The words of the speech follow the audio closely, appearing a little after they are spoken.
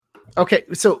Okay,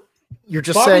 so you're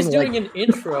just Bobby's saying doing like, an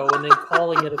intro and then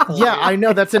calling it a cold yeah, open. I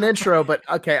know that's an intro, but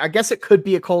okay, I guess it could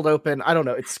be a cold open. I don't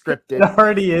know. It's scripted. It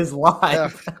already is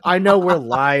live. I know we're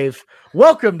live.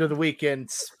 Welcome to the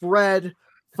weekend spread,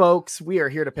 folks. We are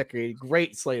here to pick a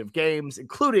great slate of games,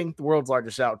 including the world's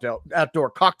largest outdoor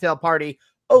cocktail party,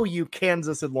 OU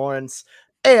Kansas and Lawrence,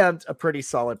 and a pretty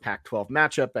solid Pac-12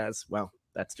 matchup as well.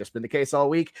 That's just been the case all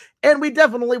week. And we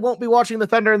definitely won't be watching the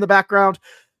Thunder in the background.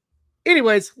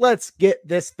 Anyways, let's get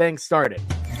this thing started.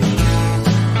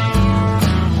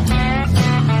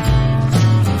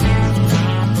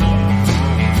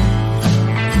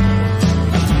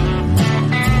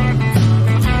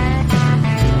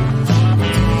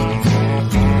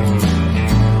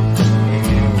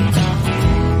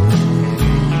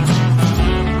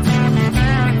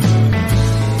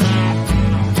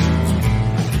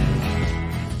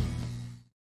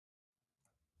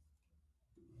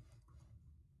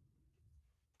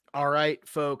 All right,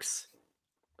 folks.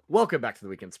 Welcome back to the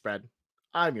Weekend Spread.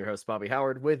 I'm your host, Bobby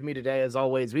Howard. With me today, as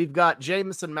always, we've got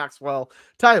Jameson Maxwell,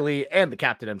 Ty Lee, and the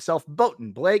captain himself,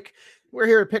 Boaton Blake. We're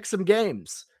here to pick some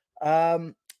games.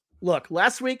 Look,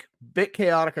 last week, bit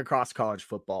chaotic across college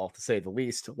football, to say the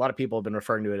least. A lot of people have been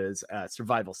referring to it as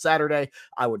Survival Saturday.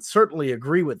 I would certainly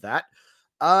agree with that.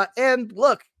 And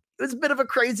look, it was a bit of a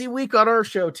crazy week on our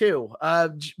show, too.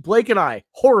 Blake and I,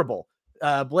 horrible.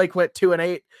 Blake went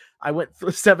 2-8. I went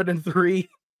 7-3,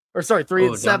 or sorry,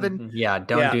 3-7.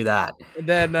 Don't do that. And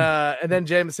then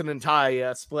Jameson and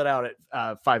Ty split out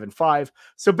at 5-5.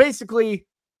 So basically,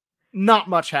 not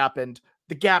much happened.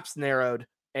 The gaps narrowed.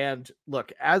 And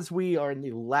look, as we are in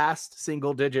the last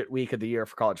single-digit week of the year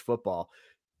for college football,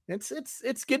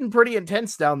 it's getting pretty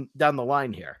intense down the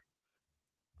line here.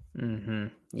 Mm-hmm.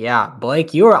 Yeah,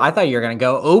 Blake, I thought you were gonna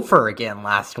go over again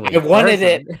last week. I wanted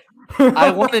it.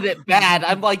 I wanted it bad.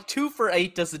 I'm like 2 for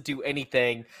 8 doesn't do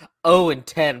anything.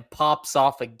 0-10 pops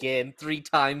off again 3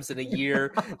 times in a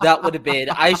year. That would have been.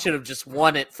 I should have just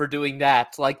won it for doing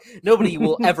that. Like nobody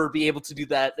will ever be able to do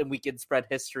that, and we can spread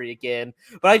history again.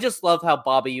 But I just love how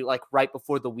Bobby, like right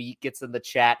before the week, gets in the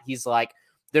chat. He's like,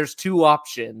 there's 2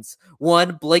 options.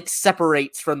 One, Blake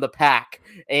separates from the pack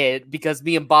and because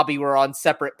me and Bobby were on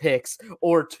separate picks.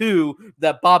 Or 2,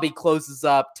 that Bobby closes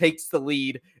up, takes the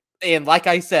lead. And like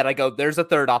I said, I go, there's a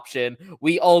third option.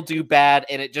 We all do bad,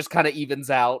 and it just kind of evens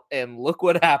out. And look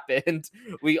what happened.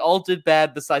 We all did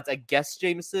bad besides, I guess,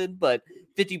 Jameson. But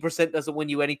 50% doesn't win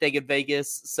you anything in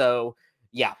Vegas. So,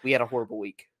 yeah, we had a horrible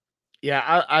week.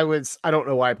 Yeah, I don't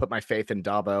know why I put my faith in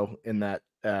Dabo in that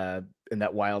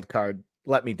wild card.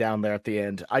 Let me down there at the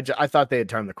end. I thought they had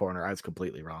turned the corner. I was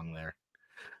completely wrong there.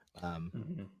 I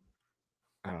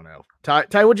don't know.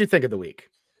 Ty, what'd you think of the week?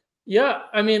 Yeah,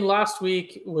 I mean, last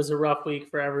week was a rough week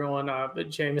for everyone.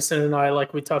 But Jameson and I,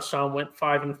 like we touched on, went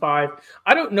 5-5.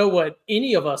 I don't know what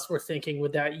any of us were thinking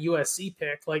with that USC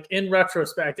pick. Like in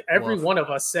retrospect, every one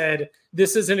of us said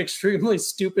this is an extremely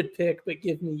stupid pick, but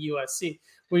give me USC.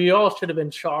 We all should have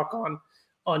been chalk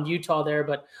on Utah there,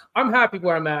 but I'm happy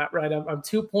where I'm at. Right, I'm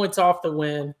 2 points off the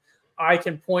win. I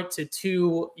can point to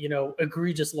 2,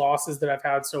 egregious losses that I've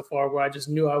had so far where I just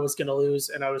knew I was going to lose,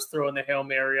 and I was throwing the Hail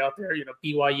Mary out there.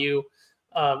 BYU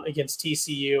against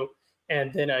TCU,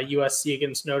 and then USC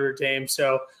against Notre Dame.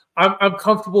 So I'm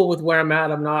comfortable with where I'm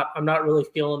at. I'm not really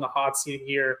feeling the hot seat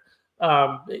here.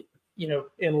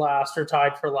 In last or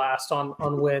tied for last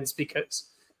on wins because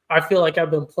I feel like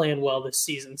I've been playing well this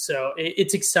season. So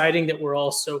it's exciting that we're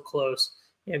all so close,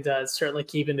 and certainly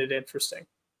keeping it interesting.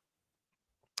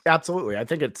 Absolutely. I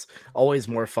think it's always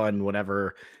more fun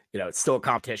whenever, it's still a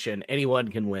competition. Anyone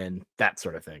can win, that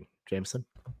sort of thing. Jameson?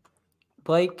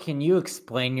 Blake, can you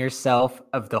explain yourself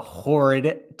of the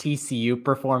horrid TCU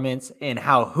performance and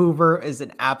how Hoover is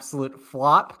an absolute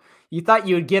flop? You thought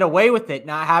you would get away with it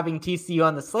not having TCU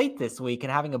on the slate this week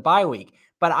and having a bye week,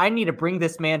 but I need to bring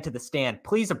this man to the stand.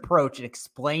 Please approach and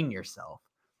explain yourself.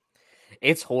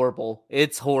 It's horrible.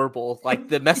 It's horrible. Like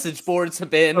the message boards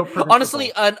have been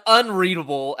honestly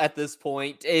unreadable at this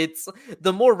point. It's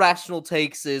the more rational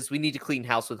takes is we need to clean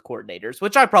house with coordinators,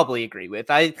 which I probably agree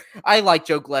with. I like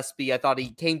Joe Gillespie. I thought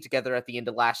he came together at the end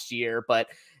of last year, but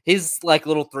his like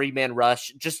little 3-man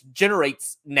rush just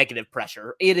generates negative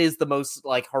pressure. It is the most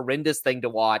like horrendous thing to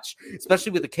watch,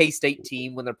 especially with the K-State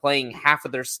team when they're playing half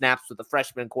of their snaps with a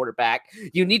freshman quarterback.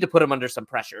 You need to put him under some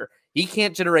pressure. He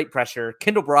can't generate pressure.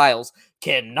 Kendall Briles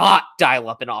cannot dial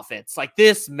up an offense. Like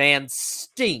this man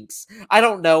stinks. I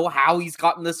don't know how he's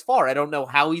gotten this far. I don't know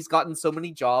how he's gotten so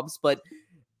many jobs, but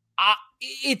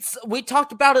we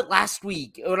talked about it last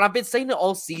week, and I've been saying it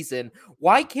all season.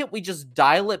 Why can't we just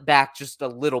dial it back just a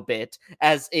little bit?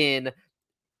 As in,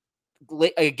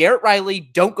 Garrett Riley,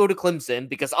 don't go to Clemson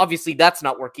because obviously that's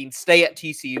not working. Stay at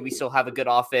TCU. We still have a good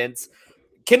offense.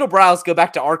 Kendall Browse, go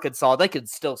back to Arkansas. They could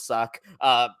still suck.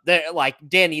 They're like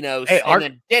Dan Enos. Hey,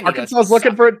 Arkansas is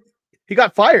looking for it. He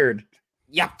got fired.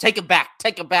 Yeah, take him back.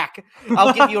 Take him back.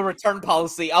 I'll give you a return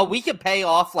policy. We can pay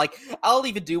off. Like, I'll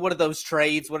even do one of those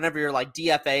trades whenever you're like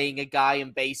DFAing a guy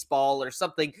in baseball or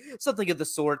something of the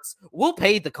sorts. We'll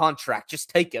pay the contract. Just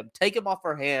take him off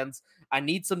our hands. I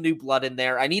need some new blood in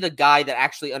there. I need a guy that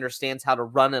actually understands how to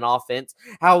run an offense,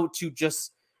 how to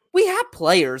just. We have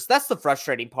players. That's the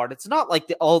frustrating part. It's not like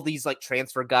all these like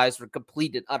transfer guys were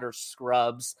complete and utter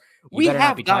scrubs. We better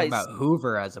not be talking about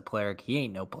Hoover as a player. He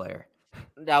ain't no player.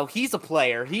 No, he's a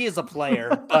player. He is a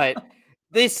player, but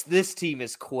this team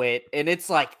is quit, and it's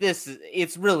like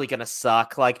it's really gonna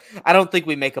suck. Like, I don't think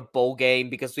we make a bowl game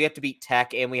because we have to beat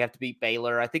Tech and we have to beat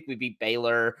Baylor. I think we beat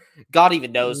Baylor. God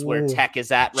even knows where Tech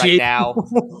is at right now.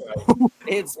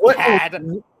 It's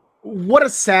bad. What a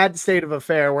sad state of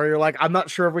affair where you're like, I'm not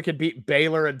sure if we could beat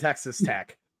Baylor and Texas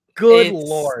Tech. Good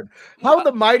Lord. How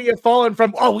the mighty have fallen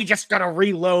from, we just got to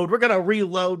reload. We're going to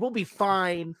reload. We'll be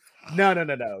fine.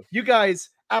 No. You guys,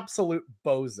 absolute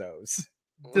bozos.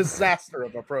 Disaster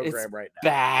of a program right now.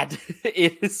 Bad.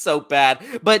 It is so bad.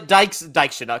 But Dykes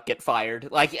should not get fired.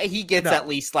 Like, he gets at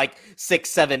least like 6,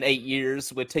 7, 8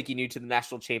 years with taking you to the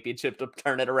national championship to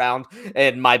turn it around.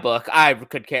 In my book, I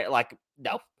could care. Like,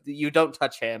 no. You don't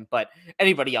touch him, but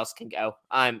anybody else can go.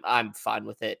 I'm fine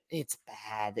with it. It's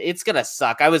bad. It's gonna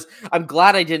suck. I'm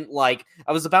glad I didn't I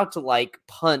was about to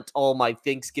punt all my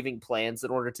Thanksgiving plans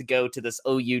in order to go to this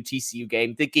OU TCU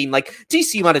game, thinking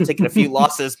TCU might have taken a few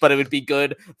losses, but it would be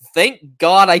good. Thank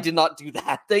God I did not do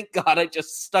that. Thank God I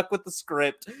just stuck with the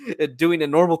script and doing a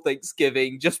normal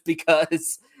Thanksgiving just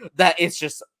because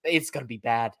it's gonna be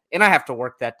bad. And I have to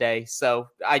work that day. So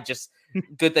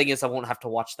good thing is I won't have to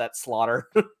watch that slaughter.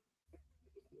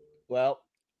 Well,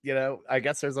 I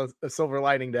guess there's a silver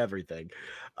lining to everything.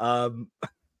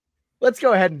 Let's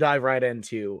go ahead and dive right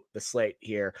into the slate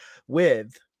here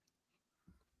with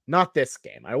not this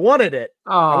game. I wanted it.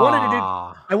 I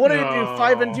wanted to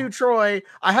do 5-2 Troy.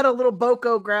 I had a little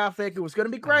Boko graphic. It was going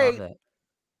to be great.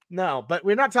 No, but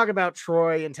we're not talking about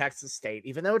Troy and Texas State,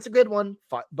 even though it's a good one.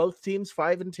 Both teams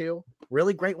 5-2.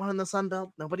 Really great one in the Sun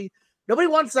Belt. Nobody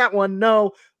wants that one.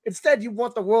 No. Instead, you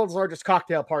want the world's largest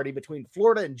cocktail party between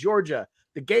Florida and Georgia.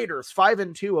 The Gators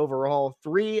 5-2 overall,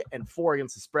 3-4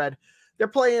 against the spread. They're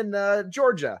playing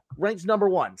Georgia, ranked number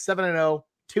 1, 7-0,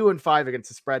 2-5 against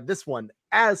the spread. This one,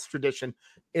 as tradition,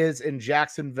 is in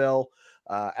Jacksonville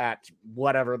at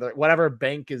whatever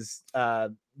bank is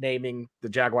naming the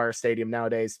Jaguar Stadium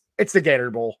nowadays. It's the Gator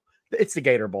Bowl. It's the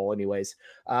Gator Bowl, anyways.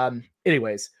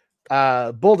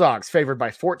 Bulldogs favored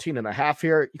by 14.5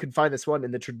 here. You can find this one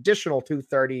in the traditional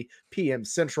 2:30 p.m.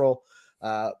 Central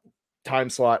time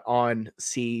slot on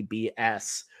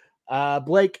CBS.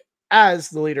 Blake, as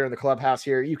the leader in the clubhouse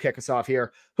here, you kick us off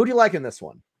here. Who do you like in this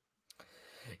one?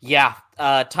 Yeah,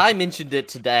 Ty mentioned it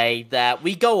today that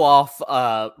we go off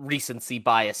recency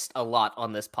biased a lot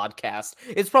on this podcast.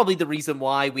 It's probably the reason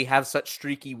why we have such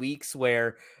streaky weeks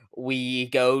where we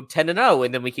go 10-0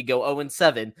 and then we could go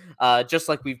 0-7, just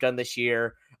like we've done this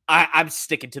year. I'm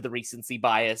sticking to the recency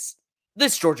bias.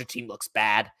 This Georgia team looks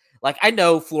bad. I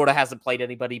know Florida hasn't played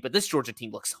anybody, but this Georgia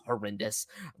team looks horrendous.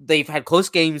 They've had close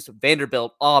games,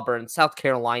 Vanderbilt, Auburn, South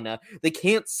Carolina. They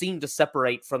can't seem to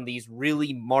separate from these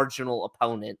really marginal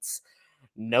opponents.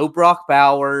 No Brock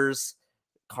Bowers.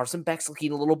 Carson Beck's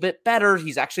looking a little bit better.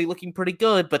 He's actually looking pretty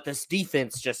good, but this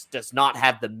defense just does not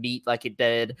have the meat like it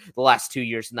did the last 2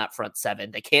 years in that front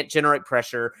seven. They can't generate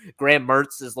pressure. Graham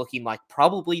Mertz is looking like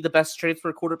probably the best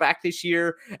transfer quarterback this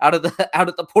year out of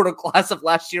the portal class of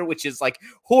last year, which is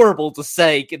horrible to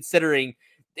say considering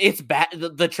it's bad.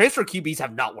 The transfer QBs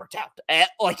have not worked out at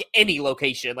any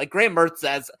location. Graham Mertz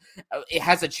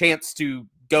has a chance to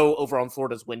go over on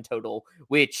Florida's win total,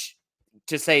 which,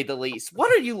 to say the least.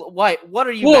 What are you?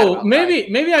 Whoa,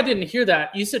 maybe I didn't hear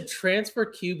that. You said transfer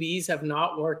QBs have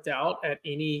not worked out at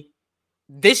any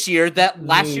this year. That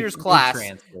last year's class,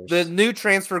 the new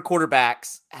transfer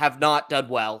quarterbacks have not done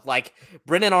well.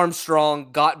 Brennan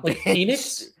Armstrong got benched.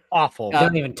 Phoenix. Awful.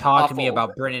 Don't even talk to me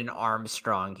about Brennan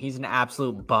Armstrong. He's an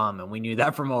absolute bum, and we knew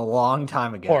that from a long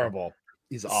time ago. Horrible.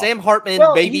 He's awful. Sam Hartman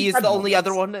maybe is the only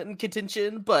other one in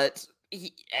contention, but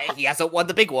he hasn't won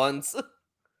the big ones.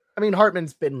 I mean,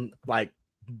 Hartman's been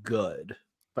good,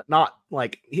 but not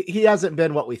he hasn't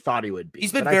been what we thought he would be.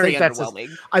 He's been very underwhelming.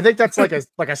 I think that's like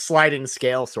a sliding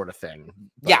scale sort of thing.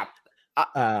 But, yeah.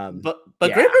 But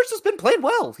Graham Mertz has been playing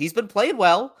well. He's been playing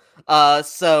well.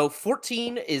 So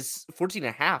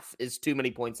 14.5 is too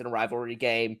many points in a rivalry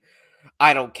game.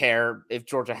 I don't care if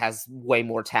Georgia has way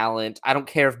more talent. I don't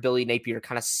care if Billy Napier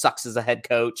kind of sucks as a head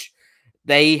coach.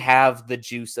 They have the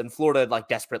juice, and Florida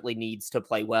desperately needs to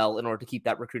play well in order to keep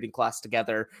that recruiting class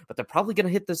together. But they're probably going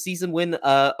to hit the season win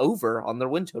over on their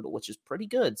win total, which is pretty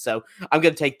good. So I'm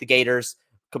going to take the Gators.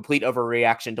 Complete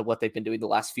overreaction to what they've been doing the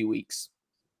last few weeks.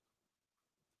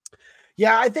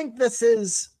 Yeah, I think this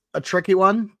is a tricky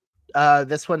one.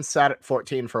 This one sat at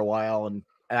 14 for a while, and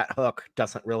that hook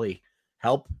doesn't really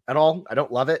help at all. I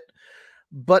don't love it.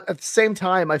 But at the same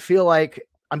time, I feel like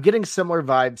I'm getting similar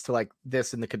vibes to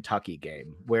this in the Kentucky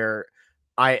game, where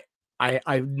I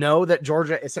know that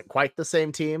Georgia isn't quite the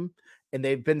same team, and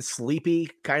they've been sleepy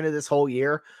kind of this whole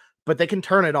year, but they can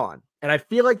turn it on. And I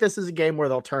feel like this is a game where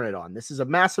they'll turn it on. This is a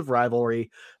massive rivalry.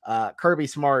 Kirby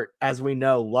Smart, as we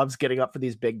know, loves getting up for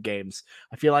these big games.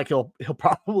 I feel like he'll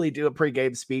probably do a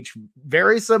pregame speech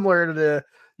very similar to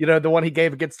the one he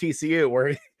gave against TCU,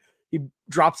 where he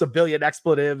drops a billion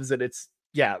expletives, and it's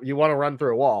you want to run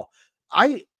through a wall.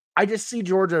 I just see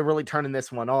Georgia really turning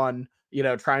this one on,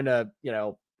 trying to,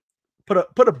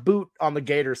 put a boot on the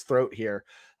Gators' throat here.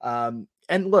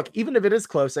 And look, even if it is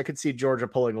close, I could see Georgia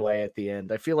pulling away at the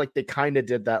end. I feel like they kind of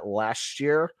did that last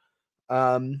year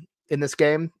in this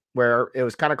game, where it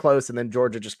was kind of close, and then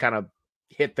Georgia just kind of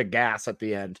hit the gas at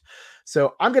the end.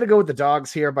 So I'm going to go with the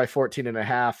Dogs here by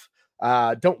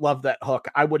 14.5. Don't love that hook.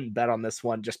 I wouldn't bet on this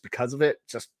one just because of it.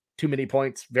 Just too many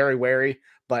points. Very wary.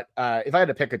 But if I had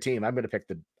to pick a team, I'm going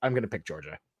to pick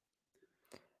Georgia.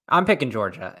 I'm picking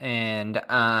Georgia, and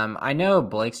I know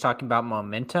Blake's talking about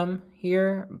momentum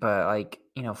here, but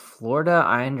Florida,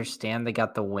 I understand they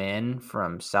got the win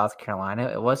from South Carolina.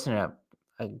 It wasn't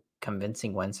a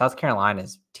convincing win. South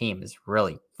Carolina's team is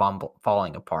really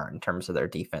falling apart in terms of their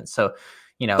defense. So,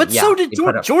 so did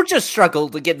Georgia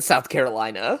struggled against South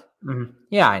Carolina. Mm-hmm.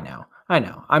 Yeah, I know.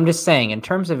 I'm just saying, in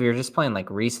terms of you're just playing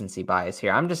recency bias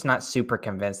here, I'm just not super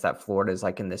convinced that Florida is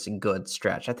in this good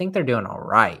stretch. I think they're doing all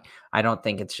right. I don't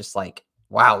think it's just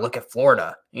wow, look at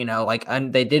Florida,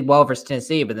 and they did well versus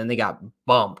Tennessee, but then they got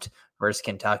bumped versus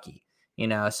Kentucky,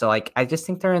 so I just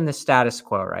think they're in the status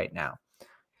quo right now.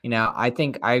 I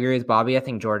think I agree with Bobby. I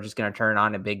think Georgia's going to turn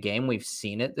on a big game. We've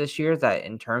seen it this year that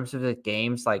in terms of the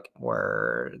games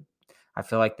where I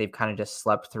feel like they've kind of just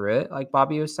slept through it, like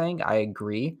Bobby was saying. I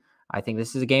agree. I think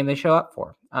this is a game they show up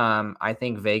for. I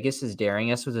think Vegas is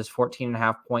daring us with this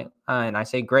 14.5 point. And I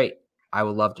say, great. I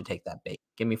would love to take that bait.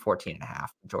 Give me 14.5,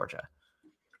 Georgia.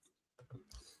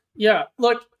 Yeah,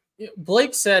 look,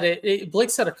 Blake said it. Blake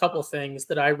said a couple things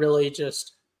that I really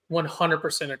just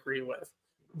 100% agree with.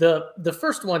 The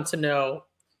first one to know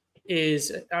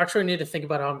is actually I need to think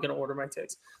about how I'm going to order my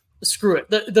takes. Screw it.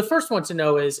 The first one to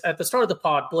know is at the start of the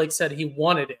pod, Blake said he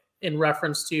wanted it in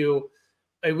reference to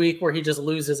a week where he just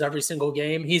loses every single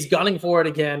game. He's gunning for it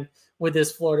again with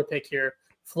this Florida pick here.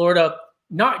 Florida,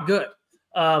 not good.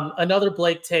 Another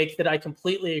Blake take that I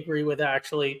completely agree with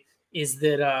actually is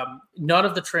that none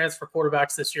of the transfer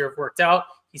quarterbacks this year have worked out.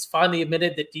 He's finally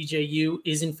admitted that DJU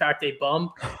is in fact a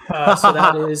bum. So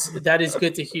that is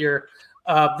good to hear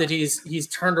that he's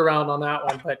turned around on that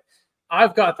one. But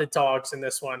I've got the Dogs in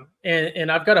this one,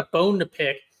 and I've got a bone to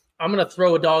pick. I'm going to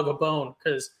throw a dog a bone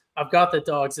because I've got the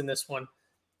Dogs in this one.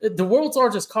 The world's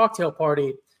largest cocktail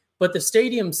party, but the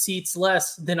stadium seats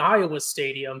less than Iowa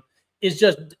Stadium is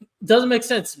just doesn't make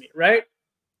sense to me, right?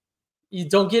 You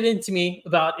don't get into me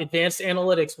about advanced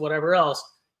analytics, whatever else.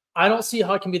 I don't see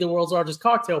how it can be the world's largest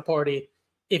cocktail party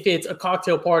if it's a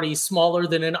cocktail party smaller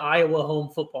than an Iowa home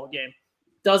football game.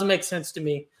 Doesn't make sense to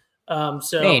me. So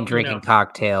they ain't drinking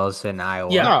cocktails in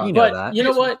Iowa. Yeah, you know that. You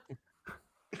know what?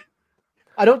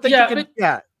 I don't think you can.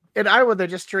 Yeah. In Iowa, they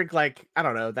just drink I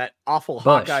don't know, that awful Bush.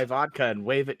 Hawkeye vodka and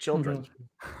wave at children.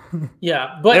 Mm-hmm.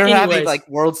 Yeah, but they're anyways, having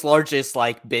world's largest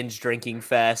binge drinking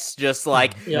fest, just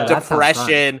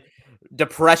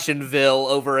Depressionville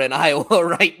over in Iowa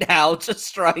right now,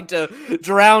 just trying to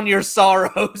drown your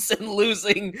sorrows and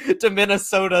losing to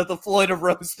Minnesota. The Floyd of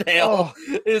Rosedale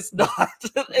is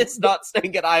not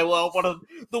staying at Iowa. One of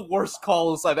the worst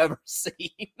calls I've ever seen.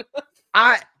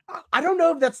 I don't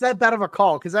know if that's that bad of a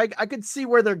call because I could see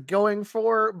where they're going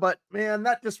for, but man,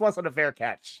 that just wasn't a fair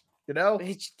catch. I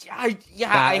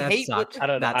hate sucked. I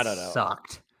don't know.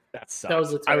 Sucked. That sucked. That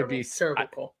was a terrible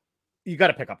call. You got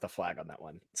to pick up the flag on that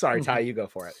one. Sorry, Ty, you go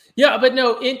for it. Yeah, but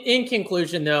no, in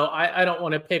conclusion, though, I don't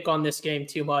want to pick on this game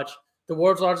too much. The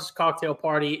world's largest cocktail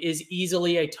party is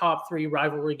easily a top 3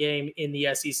 rivalry game in the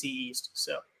SEC East.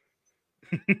 So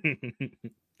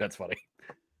that's funny.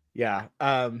 Yeah.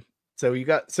 So you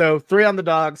got 3 on the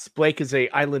Dogs. Blake is a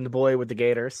island boy with the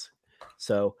Gators.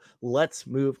 So let's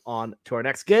move on to our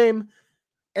next game.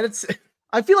 And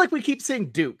I feel like we keep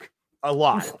seeing Duke a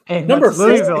lot. And Number that's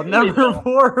Louisville, four. number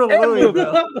 4,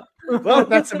 Louisville. Well,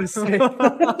 that's a mistake.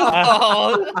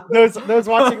 Those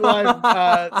watching live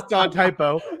saw a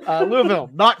typo. Louisville,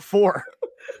 not 4.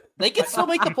 They can still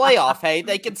make the playoff. Hey,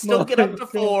 they can still get up to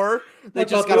 4. They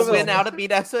just got to win out and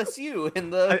beat SSU in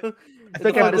the. I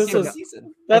think in I the missed final it.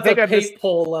 season. That's I think a I missed- Pate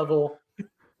poll level.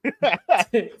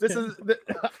 This is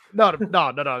no.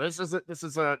 This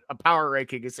is a power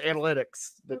ranking. It's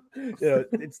analytics.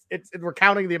 We're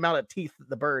counting the amount of teeth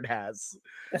the bird has.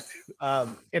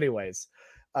 Anyways,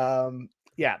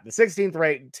 yeah, the 16th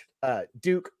ranked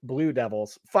Duke Blue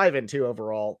Devils, 5-2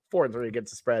 overall, 4-3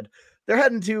 against the spread. They're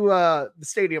heading to the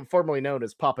stadium formerly known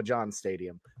as Papa John's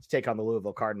Stadium to take on the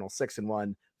Louisville Cardinals,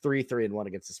 6-1, 3-1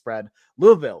 against the spread.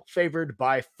 Louisville favored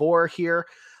by 4 here.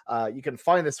 You can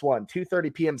find this one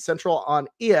 2:30 p.m. Central on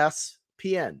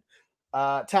ESPN.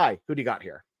 Ty, who do you got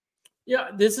here? Yeah,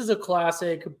 this is a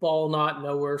classic ball not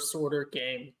nowhere sort of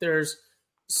game. There's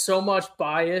so much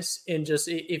bias in just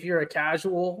if you're a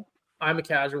casual, I'm a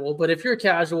casual, but if you're a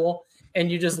casual and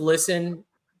you just listen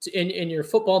to, in your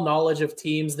football knowledge of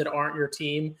teams that aren't your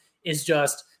team is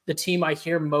just the team I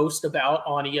hear most about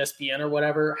on ESPN or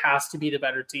whatever has to be the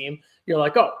better team. You're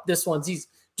like, oh, this one's easy.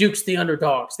 Duke's the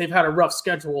underdogs. They've had a rough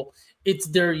schedule. It's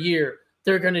their year.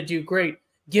 They're going to do great.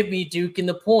 Give me Duke in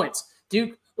the points.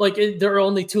 Duke, like their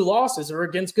only 2 losses are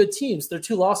against good teams. Their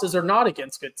 2 losses are not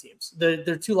against good teams.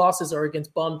 Their 2 losses are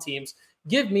against bum teams.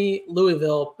 Give me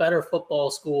Louisville, better football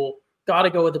school. Got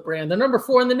to go with the brand. They're number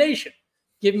 4 in the nation.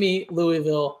 Give me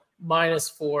Louisville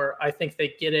 -4. I think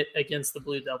they get it against the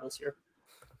Blue Devils here.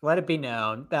 Let it be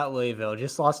known that Louisville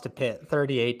just lost to Pitt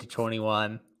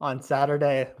 38-21 on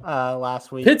Saturday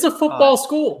last week. Pitt's a football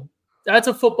school. That's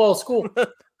a football school.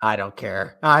 I don't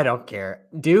care.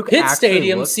 Duke Pitt actually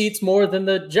Stadium seats more than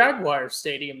the Jaguars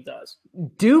Stadium does.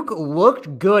 Duke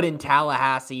looked good in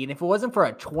Tallahassee, and if it wasn't for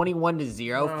a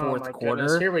 21-0 fourth my quarter,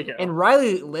 goodness, here we go. and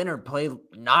Riley Leonard played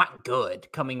not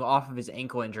good coming off of his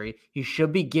ankle injury, he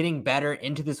should be getting better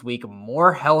into this week,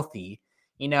 more healthy.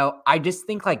 You know, I just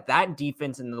think like that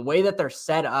defense and the way that they're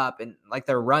set up and like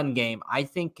their run game, I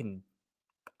think can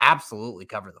absolutely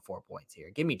cover the 4 points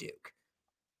here. Give me Duke.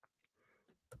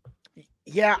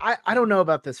 Yeah, I don't know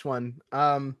about this one.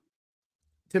 To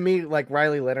me, like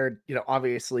Riley Leonard,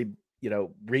 obviously,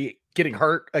 getting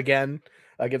hurt again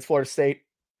against Florida State.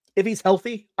 If he's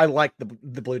healthy, I like the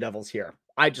Blue Devils here.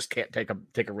 I just can't take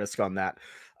a risk on that.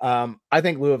 I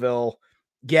think Louisville,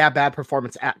 yeah, bad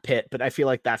performance at Pitt, but I feel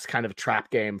like that's kind of a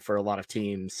trap game for a lot of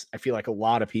teams. I feel like a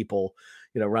lot of people,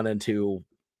 run into,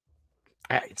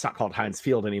 it's not called Heinz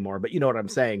Field anymore, but you know what I'm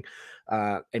saying,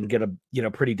 and get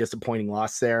a, pretty disappointing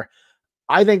loss there.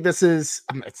 I think this is,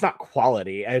 it's not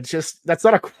quality. It's just, that's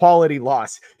not a quality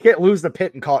loss. You can't lose the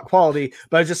Pitt and call it quality,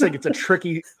 but I just think it's a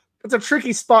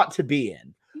tricky spot to be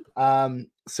in.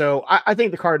 So I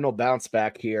think the Cardinal bounce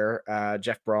back here.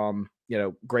 Jeff Brom,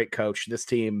 great coach. This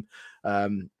team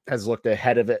has looked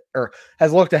ahead of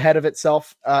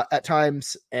itself at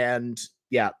times. And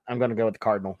yeah, I'm going to go with the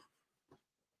Cardinal.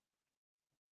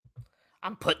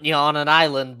 I'm putting you on an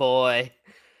island, boy.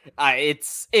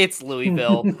 It's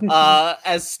Louisville.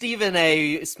 As Stephen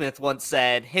A. Smith once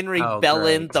said, Henry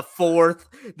Bellin the fourth,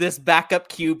 this backup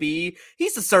QB,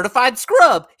 he's a certified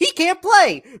scrub. He can't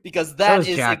play because that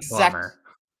is exactly.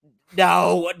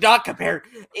 No, not compared.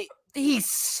 He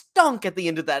stunk at the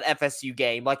end of that FSU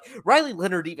game. Like Riley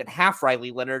Leonard, even half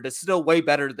Riley Leonard is still way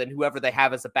better than whoever they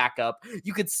have as a backup.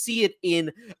 You could see it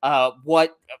in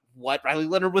what Riley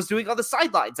Leonard was doing on the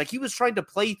sidelines. Like he was trying to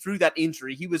play through that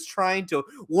injury. He was trying to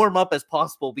warm up as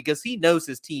possible because he knows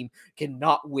his team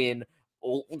cannot win.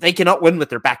 They cannot win with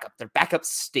their backup. Their backup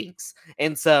stinks.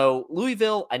 And so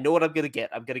Louisville, I know what I'm going to get.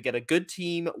 I'm going to get a good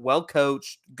team, well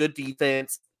coached, good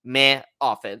defense, meh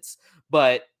offense.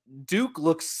 But Duke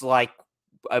looks like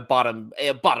a bottom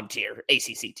tier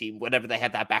ACC team whenever they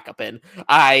had that backup in.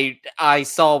 I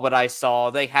saw what I saw.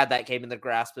 They had that game in their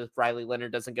grasp if Riley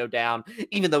Leonard doesn't go down.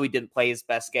 Even though he didn't play his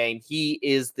best game, he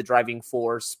is the driving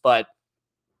force, but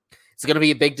it's going to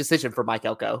be a big decision for Mike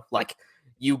Elko. Like,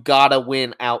 you got to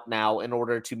win out now in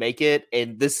order to make it,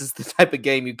 and this is the type of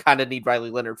game you kind of need Riley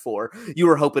Leonard for. You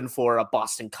were hoping for a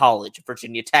Boston College,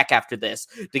 Virginia Tech after this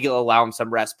to allow him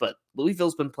some rest, but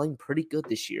Louisville's been playing pretty good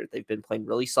this year. They've been playing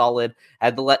really solid.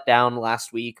 Had the letdown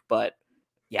last week, but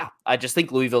yeah, I just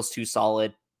think Louisville's too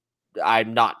solid.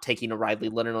 I'm not taking a Riley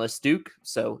Leonard-less Duke,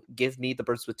 so give me the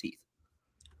birds with teeth.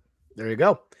 There you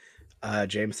go.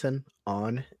 Jameson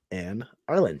on an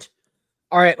Ireland.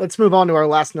 All right, let's move on to our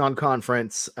last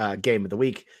non-conference game of the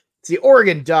week. It's the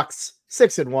Oregon Ducks,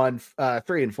 6-1,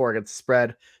 3-4 against the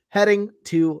spread, heading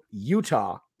to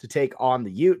Utah to take on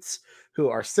the Utes, who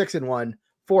are 6-1,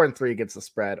 4-3 against the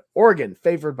spread. Oregon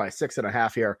favored by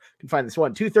 6.5 here. You can find this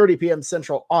one 2:30 p.m.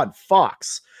 Central on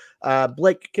Fox.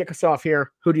 Blake, kick us off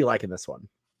here. Who do you like in this one?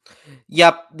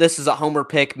 Yep, this is a homer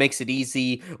pick, makes it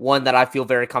easy, one that I feel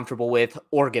very comfortable with.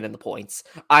 Oregon in the points.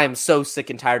 I am so sick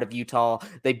and tired of Utah.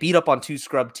 They beat up on 2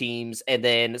 scrub teams and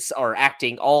then are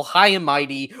acting all high and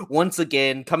mighty once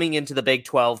again, coming into the Big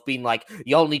 12, being like,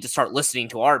 y'all need to start listening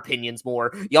to our opinions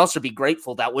more. Y'all should be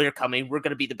grateful that we're coming. We're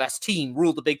going to be the best team,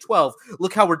 rule the Big 12.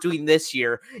 Look how we're doing this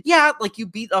year. Yeah, like you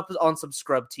beat up on some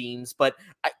scrub teams, but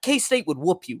K-State would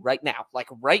whoop you right now. Like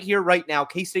right here, right now,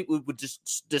 K-State would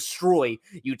just destroy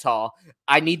Utah.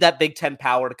 I need that Big Ten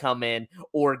power to come in.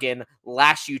 Oregon,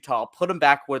 lash Utah, put them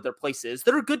back where their place is.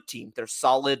 They're a good team. They're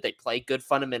solid. They play good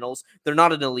fundamentals. They're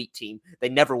not an elite team. They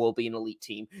never will be an elite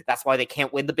team. That's why they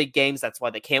can't win the big games. That's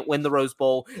why they can't win the Rose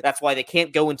Bowl. That's why they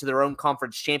can't go into their own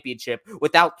conference championship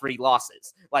without 3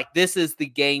 losses. Like, this is the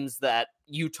games that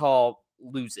Utah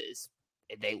loses.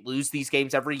 They lose these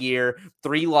games every year.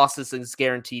 3 losses is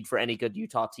guaranteed for any good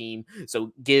Utah team.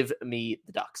 So give me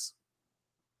the Ducks.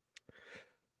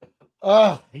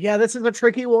 Yeah, this is a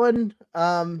tricky one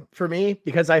for me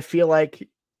because I feel like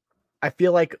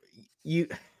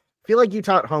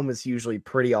Utah at home is usually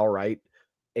pretty all right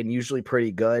and usually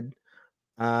pretty good.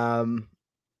 I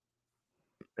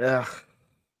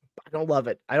don't love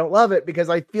it. I don't love it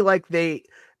because I feel like they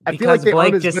Blake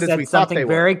aren't as just good as said we thought they something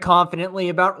were. very confidently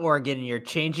about Oregon, and you're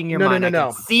changing your mind. No.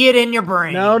 I can see it in your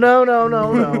brain. No.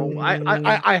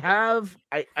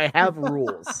 I have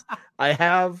rules. I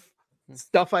have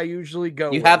stuff I usually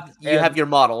go. You have your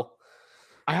model.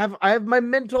 I have my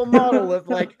mental model of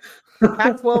like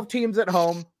Pac-12 teams at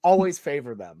home, always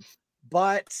favor them.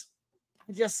 But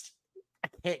I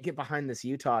can't get behind this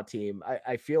Utah team.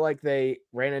 I feel like they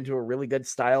ran into a really good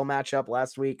style matchup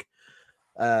last week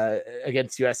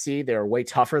against USC. They were way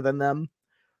tougher than them.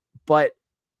 But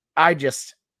I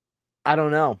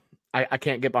don't know. I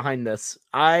can't get behind this.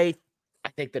 I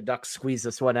think the Ducks squeeze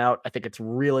this one out. I think it's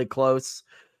really close.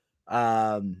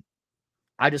 I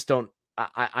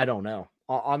don't know.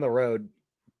 On the road,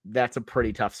 that's a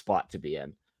pretty tough spot to be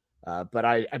in. But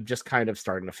I'm just kind of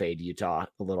starting to fade Utah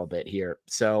a little bit here.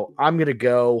 So I'm gonna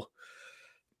go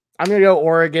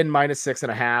Oregon minus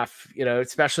 6.5.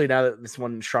 Especially now that this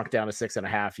one shrunk down to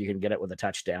 6.5, you can get it with a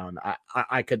touchdown.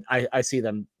 I see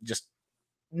them just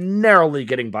narrowly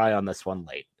getting by on this one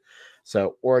late.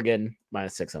 So Oregon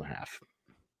minus 6.5.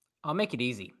 I'll make it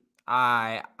easy.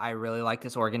 I really like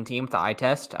this Oregon team with the eye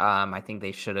test. I think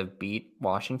they should have beat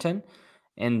Washington.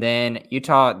 And then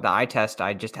Utah, the eye test,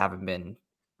 I just haven't been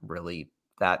really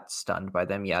that stunned by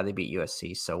them. Yeah, they beat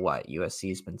USC. So what?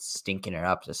 USC's been stinking it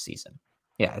up this season.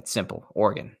 Yeah, it's simple.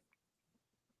 Oregon.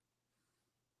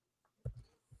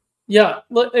 Yeah,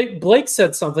 Blake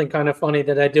said something kind of funny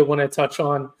that I did want to touch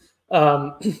on.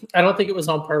 I don't think it was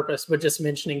on purpose, but just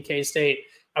mentioning K-State,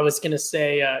 I was going to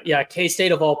say,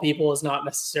 K-State of all people is not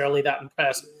necessarily that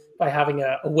impressed by having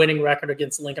a winning record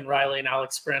against Lincoln Riley and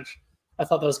Alex Grinch. I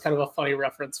thought that was kind of a funny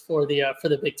reference for the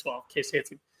Big 12. K-State.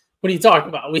 What are you talking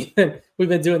about? We've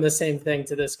been doing the same thing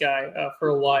to this guy for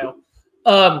a while.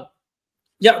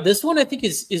 This one I think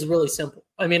is really simple.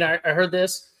 I mean, I heard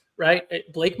this, right?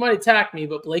 Blake might attack me,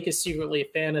 but Blake is secretly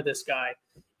a fan of this guy.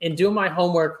 In doing my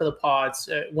homework for the pods,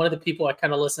 one of the people I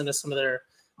kind of listen to some of their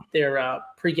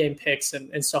pregame picks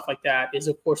and stuff like that is,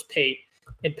 of course, Pate.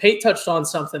 And Pate touched on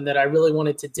something that I really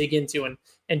wanted to dig into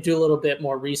and do a little bit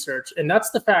more research. And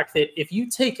that's the fact that if you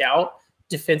take out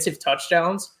defensive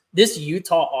touchdowns, this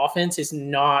Utah offense is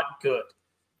not good.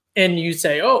 And you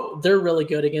say, oh, they're really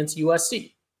good against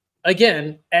USC.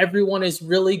 Again, everyone is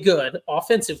really good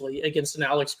offensively against an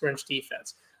Alex Grinch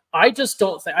defense. I just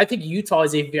don't think – I think Utah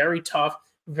is a very tough,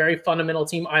 very fundamental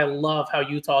team. I love how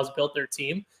Utah has built their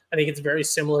team. I think it's very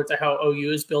similar to how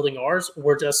OU is building ours.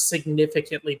 We're just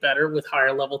significantly better with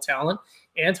higher level talent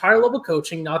and higher level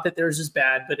coaching. Not that theirs is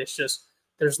bad, but it's just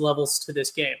there's levels to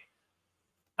this game.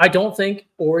 I don't think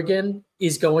Oregon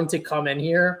is going to come in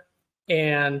here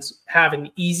and have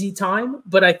an easy time,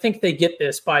 but I think they get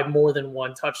this by more than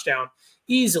one touchdown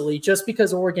easily, just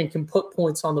because Oregon can put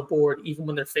points on the board even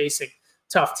when they're facing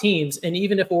tough teams. And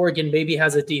even if Oregon maybe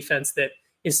has a defense that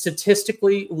is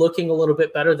statistically looking a little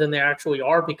bit better than they actually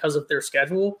are because of their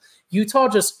schedule, Utah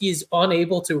just is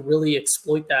unable to really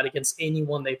exploit that against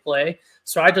anyone they play.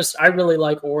 So I really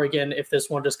like Oregon if this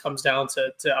one just comes down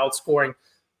to outscoring.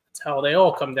 That's how they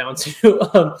all come down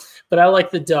to. But I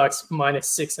like the Ducks minus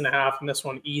 6.5 in this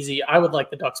one easy. I would like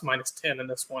the Ducks minus 10 in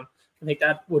this one. I think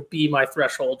that would be my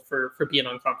threshold for being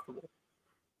uncomfortable.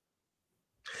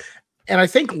 And I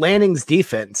think Lanning's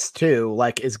defense too,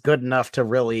 is good enough to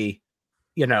really,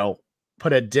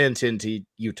 put a dent into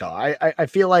Utah. I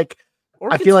feel like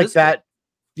Oregon's I feel like physical. that.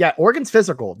 Yeah, Oregon's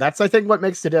physical. That's, I think, what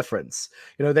makes the difference.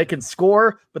 They can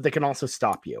score, but they can also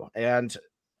stop you. And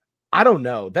I don't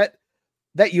know that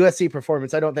USC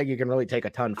performance. I don't think you can really take a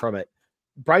ton from it.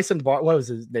 What was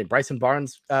his name? Bryson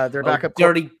Barnes, their backup.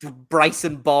 Dirty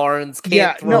Bryson Barnes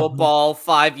can't throw a ball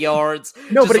 5 yards.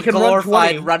 No, but just it can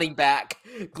glorified run 20. running back.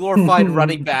 Glorified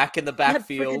running back in the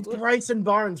backfield. Bryson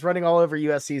Barnes running all over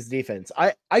USC's defense.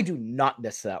 I do not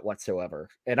miss that whatsoever.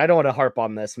 And I don't want to harp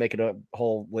on this, make it a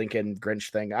whole Lincoln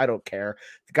Grinch thing. I don't care.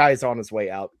 The guy's on his way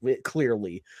out.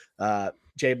 Clearly.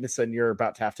 Jameson, you're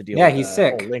about to have to deal with he's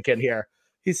sick. Lincoln here.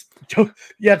 He's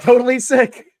totally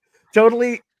sick.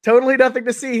 Totally nothing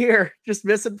to see here. Just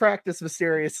missing practice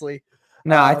mysteriously.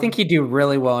 No, I think he'd do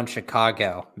really well in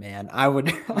Chicago, man. I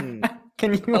would.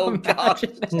 Can you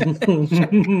imagine?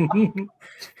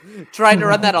 Trying to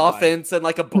run that offense in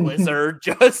like a blizzard.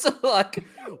 Just like,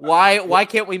 why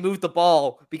can't we move the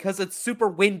ball? Because it's super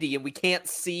windy and we can't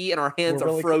see and our hands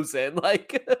are frozen.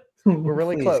 Like, we're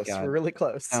really close. God. We're really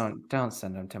close. Don't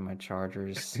send them to my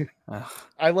Chargers.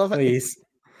 I love it. Please.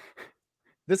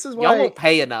 This is why y'all won't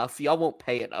pay enough. Y'all won't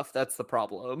pay enough. That's the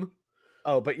problem.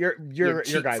 Oh, but your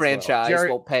guys franchise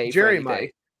won't pay. Jerry for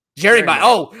might. Jerry might.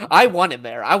 Oh, I want him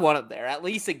there. At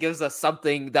least it gives us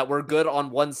something that we're good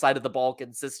on one side of the ball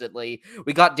consistently.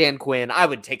 We got Dan Quinn. I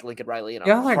would take Lincoln Riley in a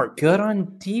Y'all are heartbeat. good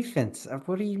on defense.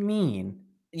 What do you mean?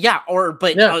 Yeah, coach.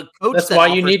 That's that why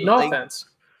you need an something. offense.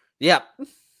 Yeah.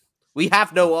 We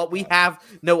have no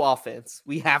offense.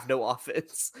 We have no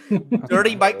offense.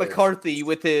 Dirty Mike McCarthy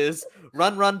with his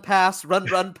run, pass, run,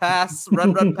 pass,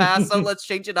 run, pass. So let's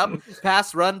change it up.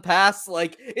 Pass, run, pass.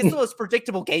 Like, it's the most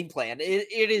predictable game plan.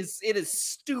 It is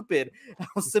stupid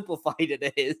how simplified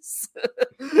it is.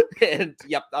 And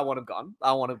yep, I want him gone.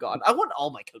 I want all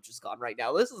my coaches gone right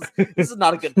now. This is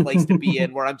not a good place to be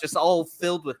in, where I'm just all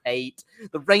filled with hate.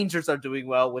 The Rangers are doing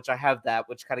well, which I have that,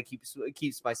 which kind of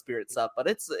keeps my spirits up. But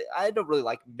I don't really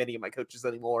like many of my coaches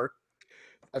anymore.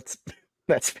 That's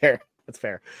fair. That's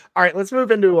fair. All right, let's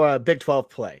move into Big 12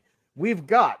 play. We've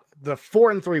got the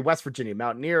 4-3 West Virginia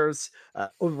Mountaineers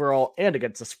overall and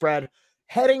against the spread,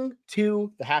 heading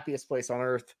to the happiest place on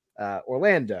earth,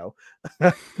 Orlando,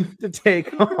 to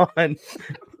take on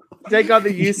the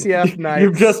UCF Knights.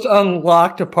 You've just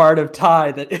unlocked a part of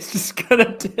Ty that is just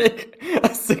gonna take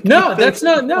a significant... No, that's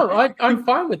not. No, I'm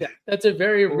fine with that. That's a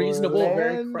very reasonable,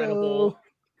 very credible.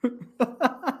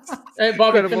 Hey,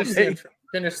 Bobby, finish the intro.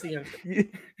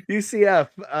 UCF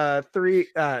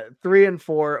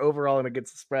 3-4 overall and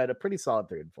against the spread, a pretty solid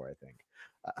 3-4, I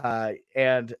think.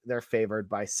 And they're favored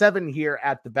by 7 here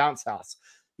at the Bounce House.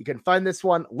 You can find this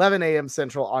one 11 a.m.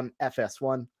 Central on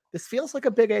FS1. This feels like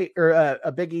a Big 8 or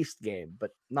a Big East game, but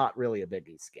not really a Big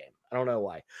East game. I don't know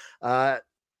why.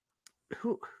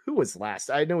 Who was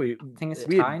last? I know I think it's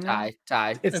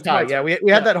Ty. It's Ty. Yeah,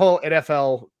 we had that whole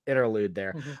NFL interlude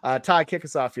there. Ty, kick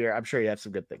us off here. I'm sure you have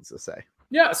some good things to say.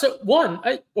 Yeah. So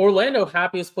Orlando,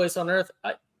 happiest place on earth.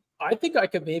 I think I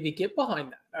could maybe get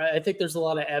behind that. I think there's a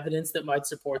lot of evidence that might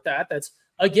support that. That's,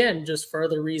 again, just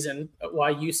further reason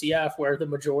why UCF, where the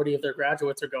majority of their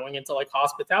graduates are going into like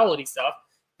hospitality stuff,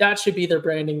 that should be their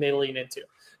branding they lean into.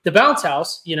 The Bounce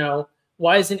House,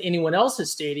 why isn't anyone else's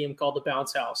stadium called the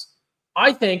Bounce House?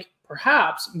 I think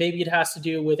perhaps maybe it has to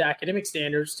do with academic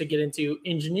standards to get into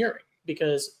engineering,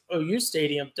 because OU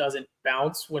Stadium doesn't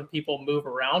bounce when people move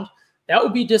around. That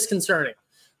would be disconcerting.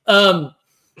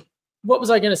 What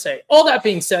was I going to say? All that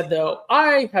being said, though,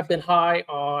 I have been high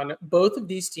on both of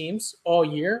these teams all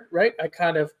year, right? I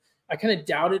kind of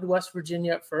doubted West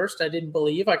Virginia at first. I didn't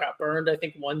believe. I got burned, I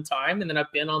think, one time, and then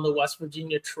I've been on the West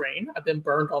Virginia train. I've been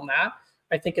burned on that,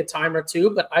 I think, a time or two,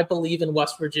 but I believe in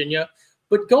West Virginia.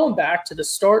 But going back to the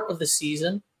start of the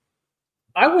season,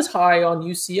 I was high on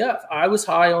UCF. I was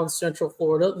high on Central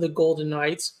Florida, the Golden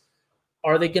Knights.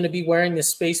 Are they going to be wearing the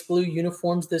space blue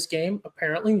uniforms this game?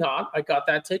 Apparently not. I got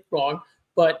that take wrong.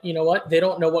 But you know what? They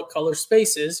don't know what color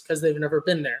space is because they've never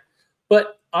been there.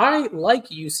 But I like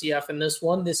UCF in this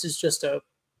one. This is just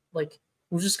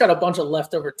we've just got a bunch of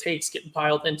leftover takes getting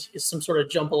piled into some sort of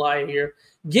jambalaya here.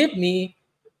 Give me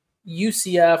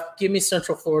UCF. Give me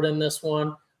Central Florida in this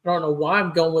one. I don't know why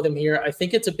I'm going with them here. I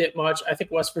think it's a bit much. I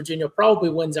think West Virginia probably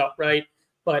wins outright,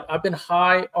 but I've been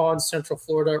high on Central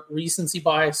Florida. Recency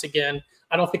bias again.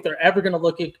 I don't think they're ever going to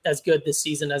look as good this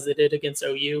season as they did against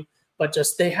OU, but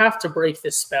just they have to break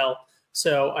this spell.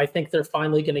 So I think they're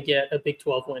finally going to get a Big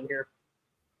 12 win here.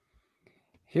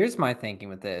 Here's my thinking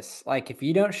with this. Like, if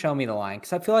you don't show me the line,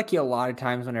 because I feel like a lot of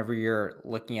times whenever you're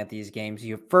looking at these games,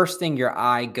 first thing your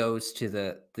eye goes to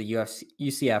the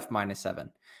UCF -7.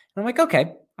 And I'm like,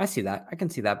 okay, I see that. I can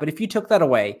see that. But if you took that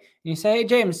away and you say, hey,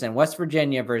 Jameson, West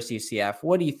Virginia versus UCF,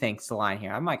 what do you think's the line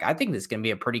here? I'm like, I think this is going to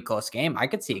be a pretty close game. I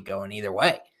could see it going either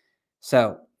way.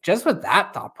 So just with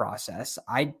that thought process,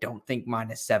 I don't think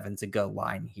 -7's a good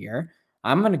line here.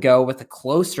 I'm going to go with a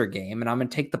closer game, and I'm going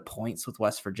to take the points with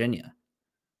West Virginia.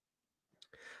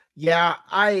 Yeah,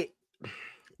 I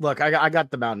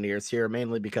got the Mountaineers here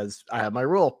mainly because I have my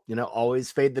rule,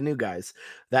 always fade the new guys.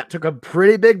 That took a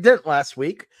pretty big dent last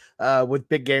week with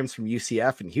big games from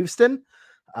UCF and Houston.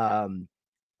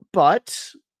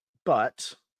 But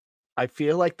I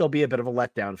feel like there'll be a bit of a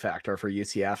letdown factor for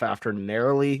UCF after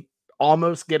narrowly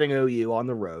almost getting OU on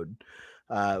the road.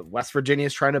 West Virginia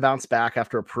is trying to bounce back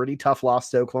after a pretty tough loss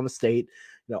to Oklahoma State.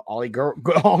 Ollie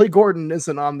Gordon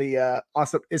isn't on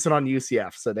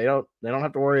UCF, so they don't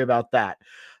have to worry about that.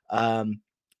 I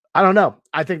don't know.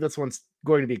 I think this one's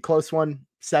going to be a close one.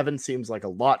 7 seems like a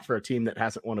lot for a team that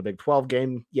hasn't won a Big 12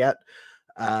 game yet.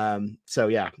 So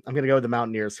yeah, I'm going to go with the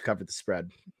Mountaineers to cover the spread.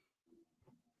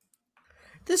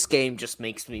 This game just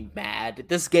makes me mad.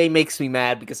 This game makes me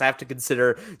mad because I have to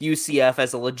consider UCF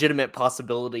as a legitimate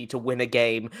possibility to win a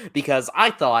game because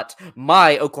I thought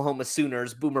my Oklahoma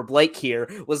Sooners, Boomer Blake here,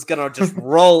 was going to just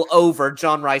roll over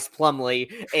John Rice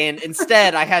Plumlee, and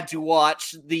instead I had to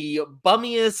watch the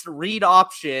bummiest read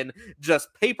option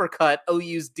just paper cut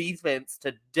OU's defense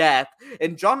to death,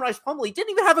 and John Rice Plumlee didn't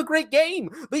even have a great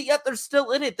game, but yet they're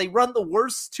still in it. They run the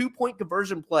worst 2-point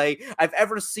conversion play I've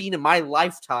ever seen in my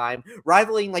lifetime,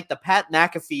 rivaling like the Pat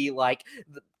McAfee, like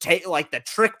the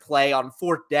trick play on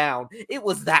 4th down. It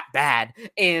was that bad.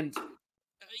 And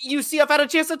UCF had a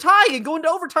chance to tie and go into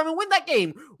overtime and win that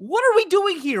game. What are we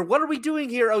doing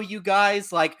here? OU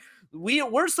guys? Like,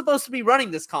 we're supposed to be running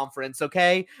this conference,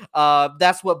 okay?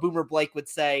 That's what Boomer Blake would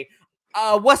say.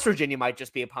 West Virginia might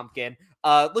just be a pumpkin.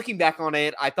 Looking back on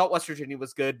it, I thought West Virginia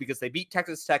was good because they beat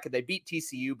Texas Tech and they beat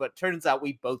TCU, but turns out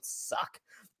we both suck.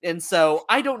 And so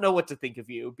I don't know what to think of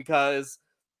you because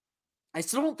I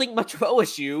still don't think much of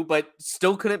OSU, but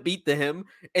still couldn't beat them.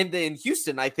 And then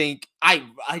Houston, I think, I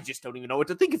just don't even know what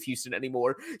to think of Houston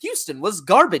anymore. Houston was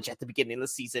garbage at the beginning of the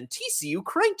season. TCU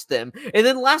cranked them. And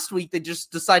then last week, they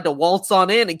just decided to waltz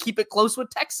on in and keep it close with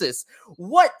Texas.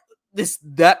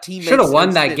 That team should have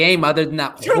won that game other than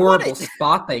that horrible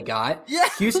spot they got. Yeah,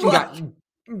 Houston got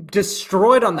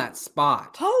destroyed on that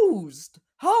spot.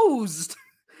 Hosed.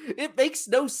 It makes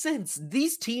no sense.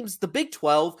 These teams, the Big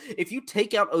 12, if you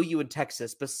take out OU and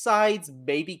Texas, besides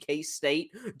maybe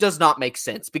K-State, does not make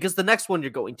sense because the next one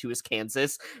you're going to is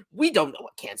Kansas. We don't know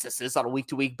what Kansas is on a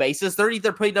week-to-week basis. They're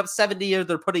either putting up 70 or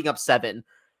they're putting up 7.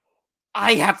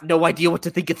 I have no idea what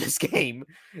to think of this game.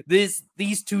 These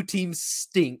two teams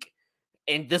stink,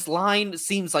 and this line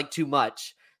seems like too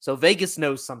much. So Vegas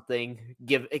knows something.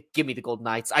 Give me the Golden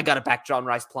Knights. I got to back John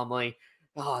Rice Plumlee.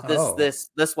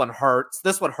 This one hurts.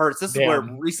 This one hurts. This is where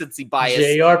recency bias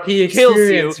JRP kills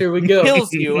experience. you. Here we go.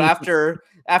 Kills you after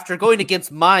going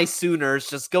against my Sooners,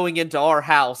 just going into our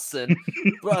house and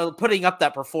putting up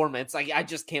that performance. I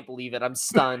just can't believe it. I'm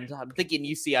stunned. I'm thinking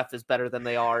UCF is better than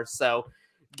they are. So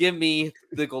give me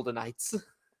the Golden Knights.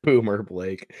 Boomer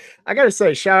Blake. I gotta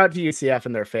say, shout out to UCF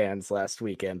and their fans last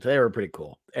weekend. They were pretty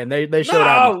cool, and they showed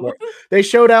out. They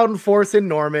showed out in force in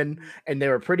Norman, and they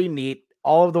were pretty neat.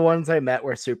 All of the ones I met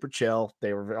were super chill.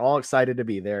 They were all excited to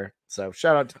be there. So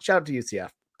shout out to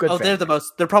UCF. Good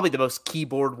they're probably the most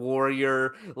keyboard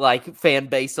warrior like fan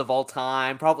base of all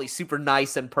time. Probably super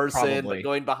nice in person, but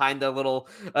going behind their little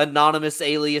anonymous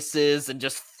aliases and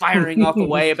just firing off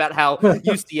away about how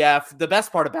UCF. The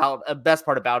best part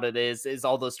about it is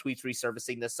all those tweets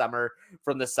resurfacing this summer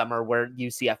where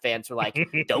UCF fans were like,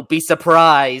 "Don't be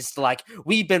surprised. Like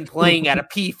we've been playing at a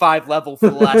P5 level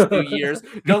for the last few years.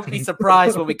 Don't be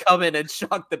surprised when we come in and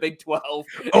shock the Big 12."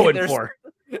 0-4.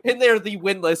 And they're the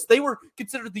winless. They were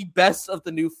considered the best of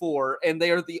the new 4, and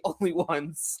they are the only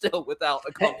ones still without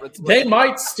a conference win. They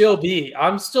might still be.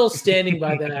 I'm still standing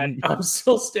by that. I'm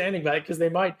still standing by it because they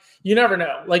might. You never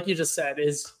know. Like you just said,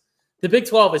 is the Big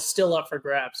 12 is still up for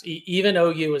grabs. Even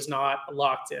OU is not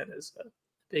locked in as a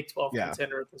Big 12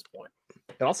 contender at this point.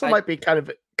 It also might be kind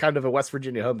of a West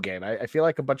Virginia home game. I feel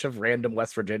like a bunch of random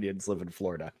West Virginians live in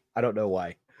Florida. I don't know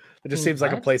why. It just seems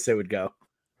like a place they would go.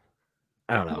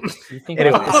 I don't know.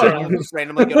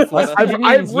 Randomly go to Florida. I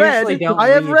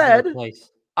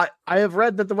have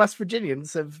read that the West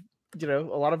Virginians have, a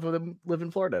lot of them live in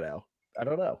Florida now. I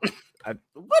don't know.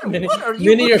 What are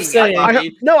you many are saying?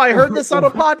 I heard this on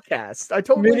a podcast. I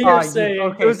told many are saying.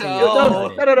 Okay,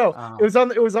 no.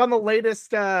 It was on the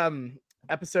latest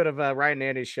episode of Ryan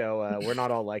Nanny's show. We're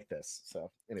not all like this.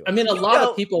 So anyway, I mean, a lot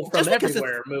of people from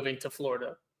everywhere are moving to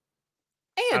Florida.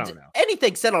 And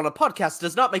anything said on a podcast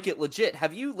does not make it legit.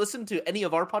 Have you listened to any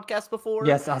of our podcasts before?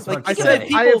 Yes, I was like, about to said,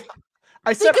 say.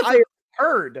 I said I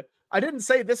heard. I didn't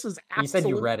say this is absolute. You said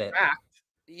you read it. Fact.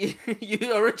 You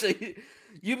originally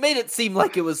you made it seem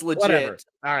like it was legit. Whatever.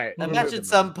 All right. Imagine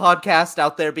some podcast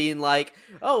out there being like,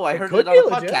 "Oh, I heard could it on a be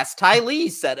legit. podcast. Ty Lee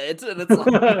said it," and it's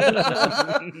like,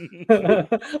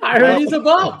 I heard he's a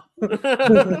bum.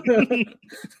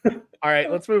 All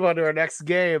right, let's move on to our next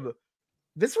game.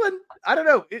 This one, I don't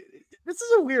know. This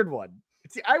is a weird one.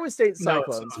 It's the Iowa State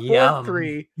Cyclones,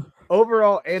 4-3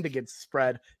 overall and against the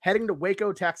spread, heading to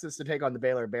Waco, Texas to take on the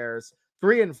Baylor Bears.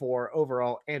 3-4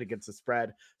 overall and against the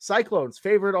spread. Cyclones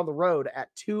favored on the road at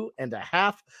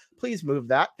 2.5. Please move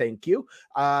that. Thank you.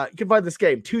 You can find this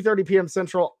game 2:30 p.m.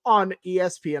 Central on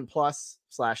ESPN Plus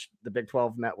 / the Big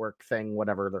 12 network thing,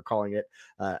 whatever they're calling it.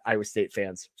 Iowa State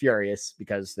fans furious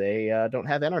because they don't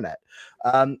have internet.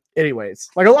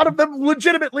 Anyways, like a lot of them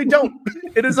legitimately don't.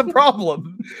 It is a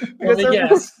problem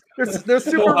because they're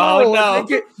super rural. No.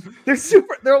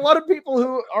 There are a lot of people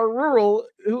who are rural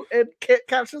and can't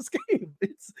catch this game.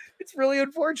 It's really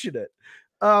unfortunate.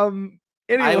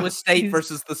 Anyway, Iowa State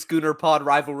versus the Schooner Pod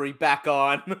rivalry back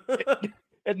on.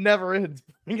 It never ends.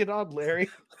 Bring it on, Larry.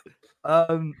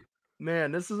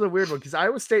 Man, this is a weird one because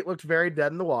Iowa State looked very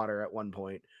dead in the water at one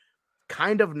point.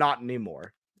 Kind of not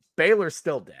anymore. Baylor's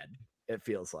still dead, it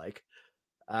feels like.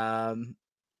 I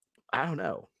don't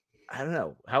know.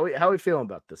 How we feeling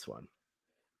about this one?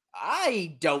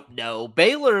 I don't know.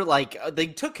 Baylor, they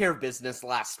took care of business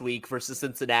last week versus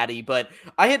Cincinnati, but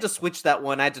I had to switch that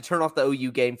one. I had to turn off the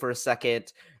OU game for a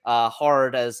second.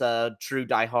 Hard as a true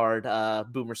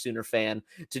diehard Boomer Sooner fan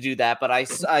to do that, but I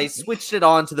switched it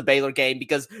on to the Baylor game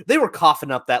because they were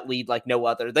coughing up that lead like no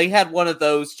other. They had one of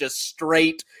those just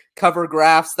straight cover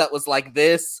graphs that was like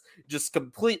this, just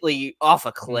completely off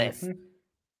a cliff. Mm-hmm.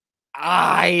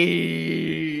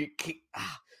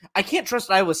 I can't trust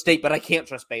Iowa State, but I can't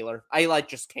trust Baylor. I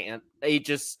just can't.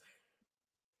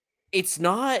 It's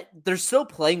not, they're still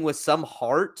playing with some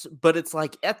heart, but it's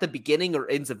like at the beginning or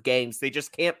ends of games, they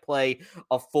just can't play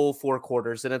a full 4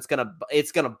 quarters, and it's gonna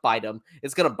bite them.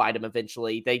 It's gonna bite them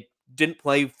eventually. They didn't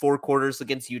play 4 quarters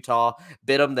against Utah,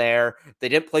 bit them there. They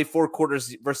didn't play 4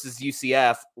 quarters versus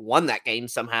UCF, won that game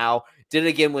somehow. Did it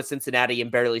again with Cincinnati and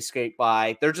barely scraped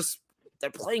by. They're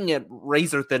playing at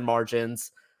razor thin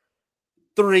margins.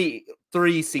 3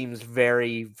 seems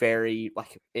very, very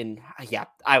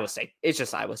Iowa State. It's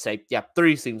just Iowa State. Yeah,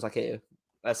 3 seems like a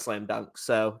slam dunk.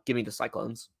 So give me the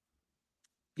Cyclones.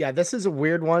 Yeah, this is a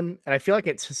weird one, and I feel like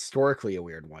it's historically a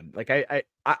weird one. Like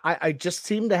I just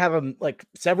seem to have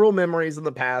several memories in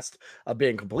the past of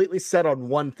being completely set on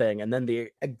one thing, and then the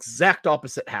exact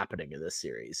opposite happening in this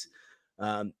series.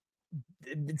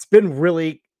 It's been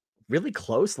really, really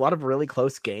close. A lot of really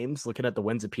close games. Looking at the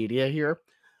Winsipedia here.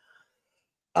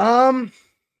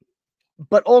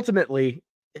 But ultimately,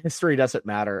 history doesn't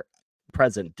matter.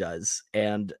 Present does.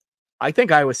 And I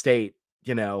think Iowa State,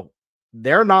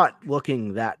 they're not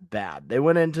looking that bad. They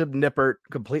went into Nippert,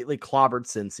 completely clobbered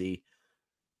Cincy.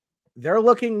 They're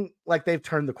looking like they've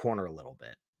turned the corner a little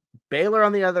bit. Baylor,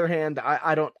 on the other hand,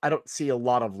 I don't see a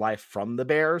lot of life from the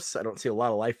Bears. I don't see a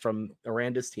lot of life from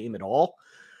Aranda's team at all.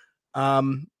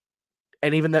 And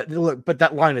even but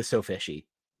that line is so fishy.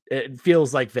 It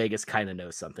feels like Vegas kind of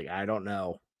knows something. I don't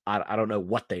know. I don't know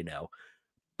what they know,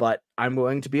 but I'm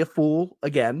going to be a fool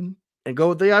again and go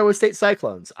with the Iowa State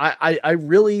Cyclones. I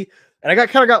really, and I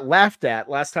got laughed at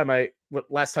last time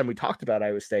we talked about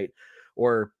Iowa State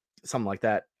or something like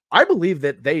that. I believe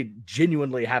that they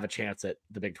genuinely have a chance at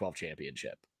the Big 12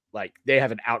 championship. Like they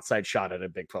have an outside shot at a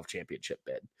Big 12 championship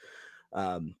bid.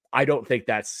 I don't think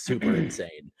that's super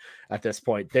insane at this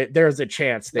point. There's a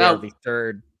chance they are the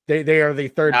third. They are the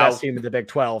third best team in the Big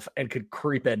 12 and could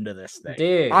creep into this thing.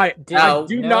 Dude, I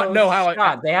do not know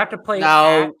how they have to play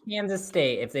at Kansas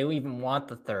State if they even want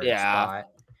the third spot.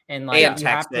 And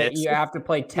you have to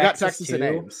play Texas and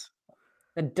Ames.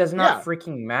 It does not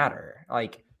freaking matter.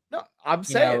 No, I'm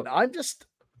saying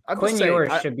Quinn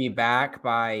Ewers should be back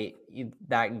by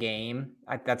that game.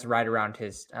 That's right around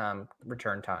his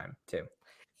return time too.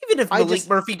 Even if Malik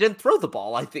Murphy didn't throw the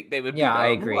ball, I think they would. Yeah, I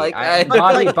agree.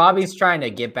 Bobby's trying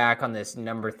to get back on this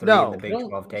number 3 in the Big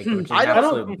 12 take, which is an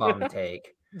absolute bum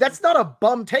take. That's not a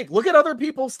bum take. Look at other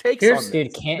people's takes on this.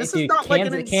 This is not like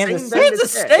an insane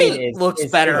Kansas State looks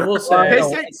better.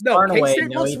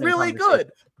 K-State looks really good.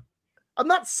 I'm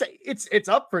not saying it's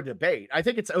up for debate. I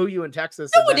think it's OU and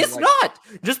Texas. No, and it then, is not.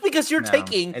 Just because you're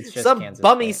taking it's just some Kansas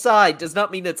bummy State. side does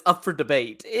not mean it's up for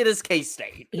debate. It is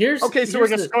K-State. Okay, so we're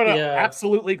just going to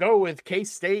absolutely go with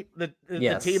K-State, the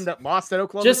team that lost at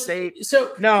Oklahoma State.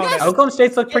 So no, yes. Oklahoma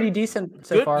State's looked pretty decent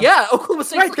so far. Yeah, Oklahoma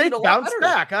State's right, they looking a lot bounced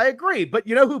better. back. I agree, but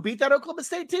you know who beat that Oklahoma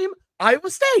State team? Iowa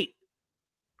State.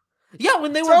 Yeah,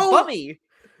 when they were bummy.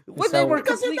 When they were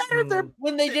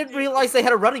when they didn't realize they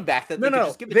had a running back that they could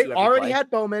just give it to. They already had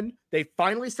Bowman. They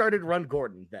finally started run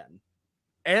Gordon then,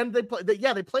 and they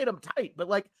played them tight. But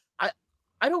like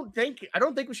I don't think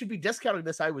we should be discounting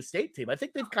this Iowa State team. I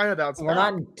think they've kind of bounced. We're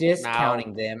back. not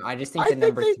discounting them. I just think the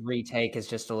number 3 take is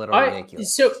just a little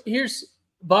ridiculous. So here's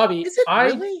Bobby. Is it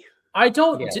really? I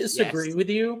don't disagree with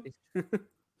you.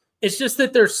 It's just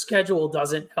that their schedule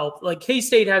doesn't help. Like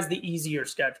K-State has the easier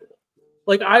schedule.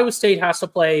 Like Iowa State has to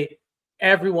play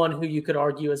everyone who you could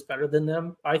argue is better than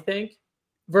them, I think,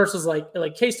 versus like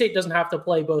K-State doesn't have to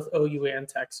play both OU and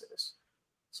Texas.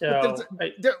 So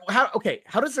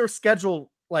how does their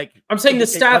schedule like? I'm saying the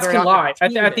stats can lie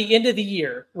at the end of the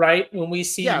year, right? When we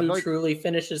see who truly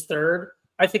finishes third,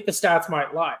 I think the stats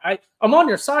might lie. I'm on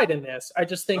your side in this. I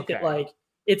just think that like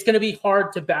it's going to be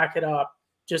hard to back it up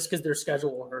just because their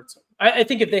schedule hurts them. I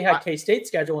think if they had K-State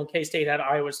schedule and K-State had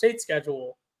Iowa State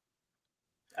schedule,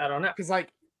 I don't know. Because like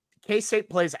K-State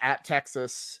plays at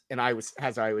Texas and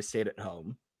has Iowa State at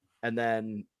home. And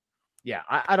then,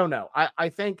 I don't know. I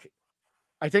think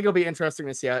it'll be interesting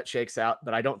to see how it shakes out,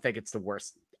 but I don't think it's the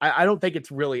worst. I don't think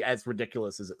it's really as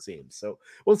ridiculous as it seems. So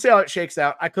we'll see how it shakes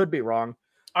out. I could be wrong.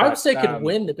 Iowa State could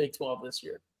win the Big 12 this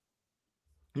year.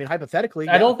 I mean, hypothetically.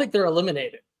 I don't think they're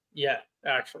eliminated yet,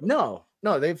 actually. No,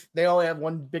 they only have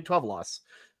one Big 12 loss,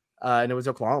 and it was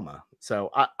Oklahoma. So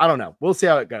I don't know. We'll see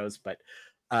how it goes, but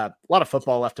a lot of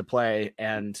football left to play,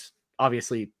 and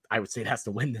obviously I would say it has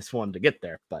to win this one to get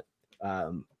there. But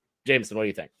Jameson, what do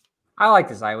you think? I like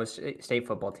this Iowa State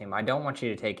football team. I don't want you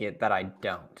to take it that I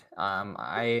don't.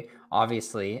 I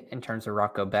obviously, in terms of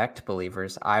Rocco Becht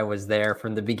believers, I was there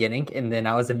from the beginning, and then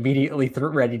I was immediately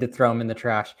ready to throw them in the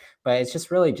trash. But it's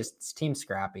just really just team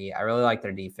scrappy. I really like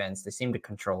their defense. They seem to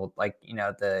control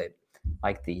the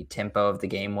tempo of the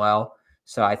game well.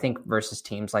 So I think versus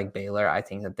teams like Baylor, I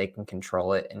think that they can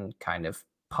control it and kind of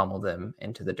pummel them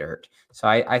into the dirt. So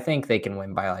I think they can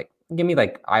win by give me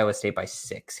Iowa State by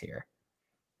 6 here.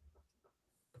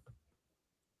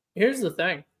 Here's the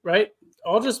thing, right?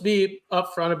 I'll just be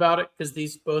upfront about it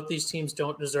because both these teams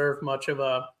don't deserve much of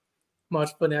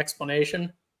an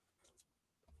explanation.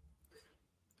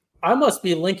 I must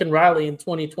be Lincoln Riley in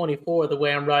 2024 the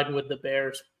way I'm riding with the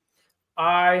Bears.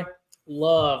 I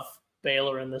love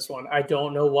Baylor in this one. I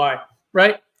don't know why,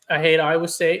 right? I hate Iowa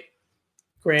State.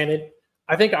 Granted,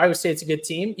 I think Iowa State's a good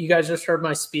team. You guys just heard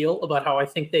my spiel about how I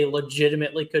think they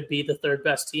legitimately could be the third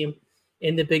best team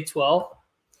in the Big 12.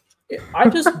 I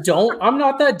just I'm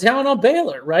not that down on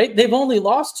Baylor, right? They've only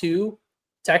lost to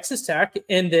Texas Tech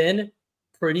and then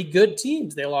pretty good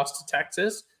teams. They lost to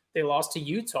Texas. They lost to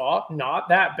Utah, not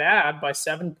that bad by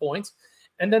 7 points.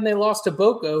 And then they lost to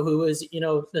Boko, who is,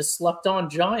 the slept-on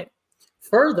giant.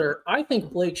 Further, I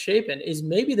think Blake Shapen is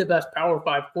maybe the best Power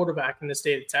 5 quarterback in the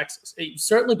state of Texas. He's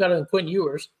certainly better than Quinn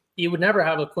Ewers. He would never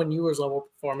have a Quinn Ewers level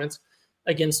performance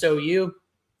against OU.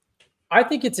 I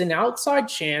think it's an outside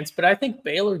chance, but I think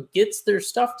Baylor gets their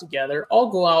stuff together. I'll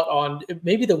go out on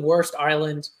maybe the worst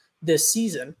island this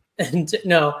season. And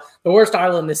no, the worst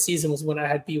island this season was when I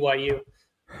had BYU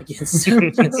against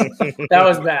that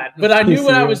was bad. But I knew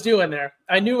what I was doing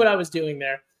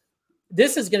there.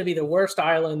 This is going to be the worst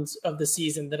islands of the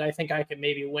season that I think I can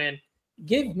maybe win.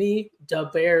 Give me the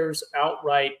Bears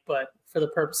outright, but for the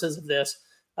purposes of this,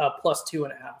 plus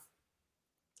 2.5.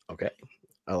 Okay,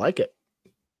 I like it.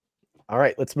 All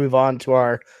right, let's move on to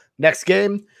our next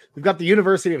game. We've got the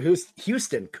University of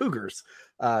Houston Cougars,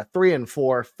 3-4,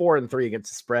 4-3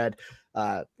 against the spread.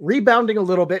 Rebounding a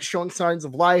little bit, showing signs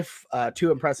of life.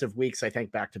 2 impressive weeks, I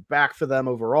think, back to back for them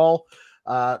overall.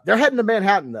 They're heading to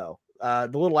Manhattan, though. The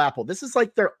Little Apple. This is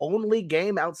like their only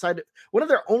game one of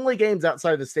their only games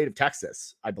outside of the state of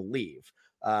Texas, I believe.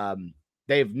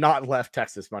 They've not left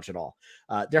Texas much at all.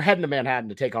 They're heading to Manhattan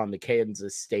to take on the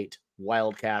Kansas State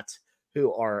Wildcats,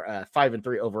 who are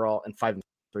 5-3 overall and 5-3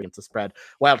 against the spread.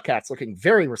 Wildcats looking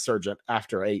very resurgent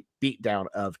after a beatdown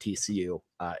of TCU,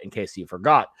 in case you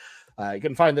forgot. You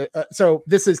can find so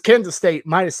this is Kansas State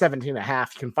minus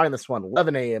 17.5. You can find this one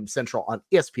 11 a.m. Central on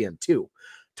ESPN2.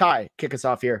 Ty, kick us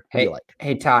off here.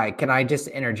 Hey, Ty, can I just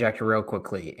interject real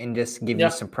quickly and just give you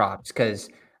some props? Because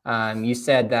you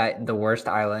said that the worst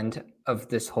island of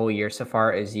this whole year so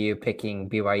far is you picking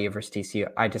BYU versus TCU.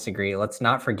 I disagree. Let's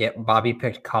not forget Bobby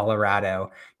picked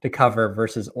Colorado to cover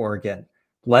versus Oregon.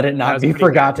 Let it not be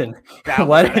forgotten.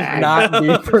 Let it not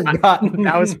be forgotten.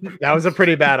 That was a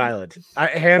pretty bad island.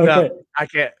 Up. I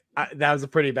can't. That was a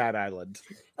pretty bad island.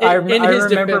 I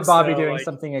remember Bobby doing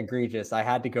something egregious. I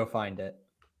had to go find it.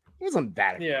 It wasn't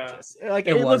that egregious. Yeah. Like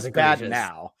it looks bad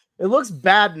now. It looks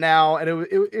bad now, and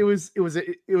it was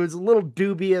a little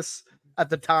dubious at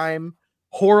the time.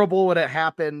 Horrible when it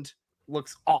happened.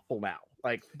 Looks awful now.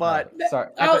 Like, but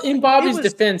in Bobby's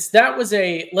defense, that was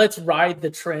a let's ride the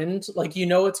trend. Like,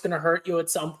 it's going to hurt you at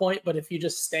some point, but if you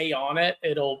just stay on it,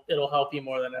 it'll help you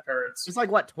more than it hurts. It's like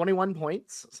what, 21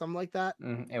 points, something like that.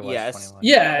 It was 21.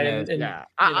 Yeah,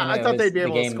 I thought they'd be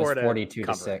able to score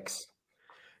 42-6.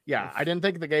 Yeah, I didn't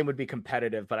think the game would be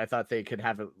competitive, but I thought they could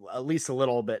have at least a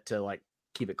little bit to like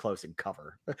keep it close and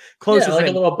cover. Close like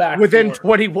a little back within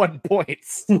 21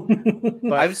 points.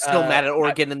 But I'm still mad at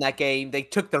Oregon in that game. They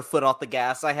took their foot off the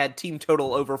gas. I had team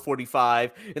total over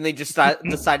 45, and they just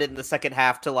decided in the second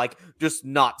half to just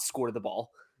not score the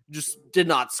ball. Just did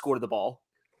not score the ball.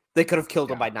 They could have killed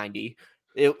them by 90.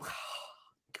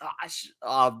 Gosh,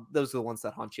 those are the ones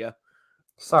that haunt you.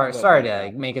 Sorry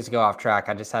to make us go off track.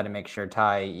 I just had to make sure,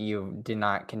 Ty, you did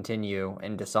not continue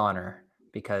in dishonor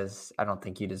because I don't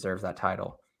think you deserve that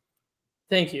title.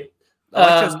 Thank you.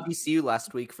 I chose TCU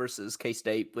last week versus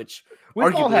K-State, which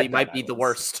arguably might be the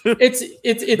worst. It's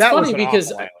funny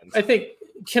because I think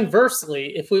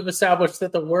conversely, if we've established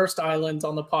that the worst island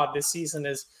on the pod this season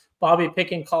is Bobby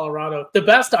picking Colorado, the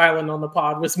best island on the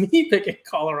pod was me picking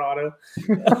Colorado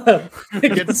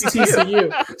against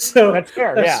TCU. So that's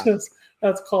fair.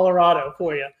 That's Colorado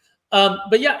for you.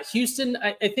 But yeah, Houston,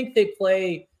 I think they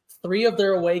play 3 of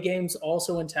their away games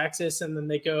also in Texas, and then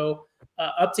they go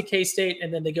up to K-State,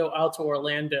 and then they go out to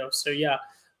Orlando. So yeah,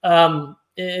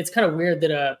 it's kind of weird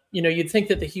that, you'd think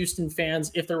that the Houston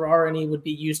fans, if there are any, would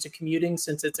be used to commuting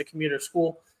since it's a commuter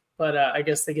school. But I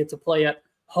guess they get to play at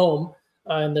home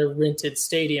in their rented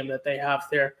stadium that they have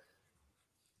there.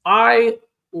 I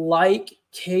like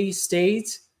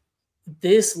K-State.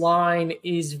 This line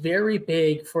is very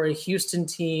big for a Houston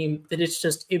team that it's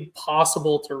just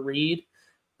impossible to read.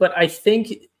 But I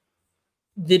think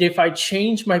that if I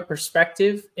change my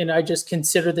perspective and I just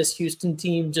consider this Houston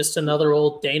team just another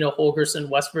old Dana Holgorsen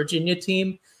West Virginia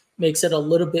team, makes it a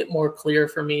little bit more clear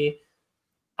for me.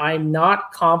 I'm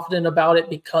not confident about it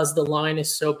because the line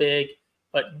is so big,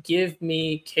 but give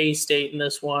me K-State in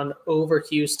this one over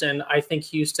Houston. I think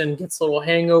Houston gets a little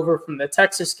hangover from the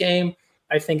Texas game.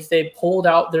 I think they pulled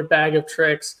out their bag of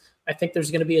tricks. I think there's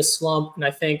going to be a slump, and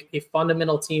I think a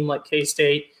fundamental team like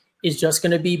K-State is just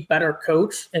going to be better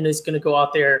coached and is going to go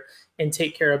out there and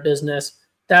take care of business.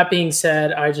 That being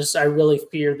said, I really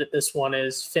fear that this one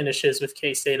finishes with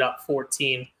K-State up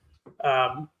 14.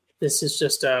 This is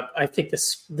just I think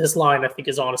this line I think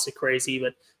is honestly crazy,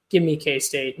 but give me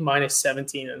K-State minus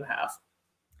 17.5.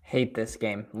 Hate this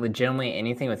game. Legitimately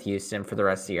anything with Houston for the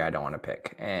rest of the year I don't want to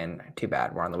pick. And too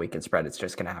bad. We're on the weekend spread. It's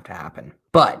just going to have to happen.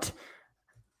 But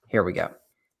here we go.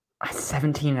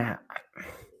 17.5.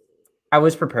 I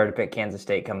was prepared to pick Kansas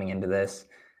State coming into this,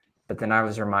 but then I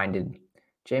was reminded,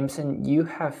 Jameson, you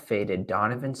have faded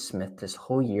Donovan Smith this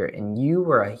whole year, and you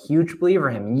were a huge believer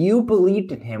in him. You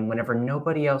believed in him whenever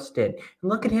nobody else did. And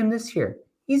look at him this year.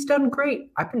 He's done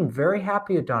great. I've been very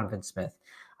happy with Donovan Smith.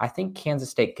 I think Kansas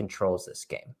State controls this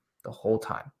game the whole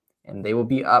time, and they will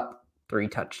be up 3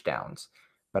 touchdowns.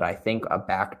 But I think a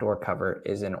backdoor cover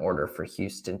is in order for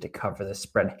Houston to cover the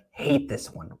spread. Hate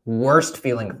this one. Worst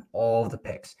feeling of all of the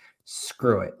picks.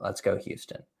 Screw it. Let's go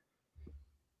Houston.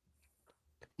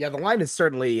 Yeah, the line is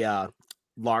certainly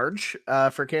large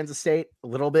for Kansas State. A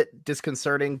little bit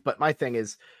disconcerting, but my thing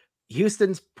is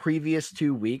Houston's previous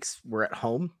 2 weeks were at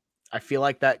home. I feel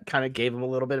like that kind of gave them a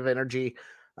little bit of energy.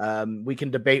 We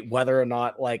can debate whether or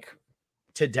not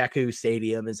Tedesco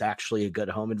Stadium is actually a good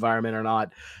home environment or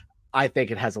not. I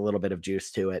think it has a little bit of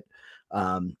juice to it.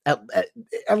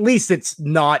 At least it's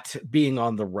not being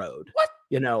on the road. What?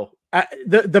 The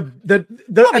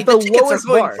tickets are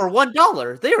going for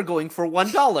 $1. They are going for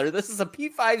 $1. This is a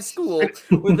P5 school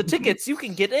where the tickets you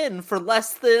can get in for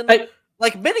less than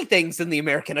many things in the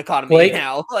American economy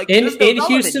now.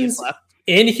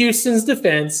 In Houston's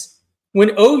defense, when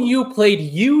OU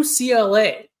played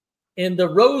UCLA in the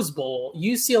Rose Bowl,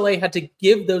 UCLA had to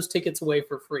give those tickets away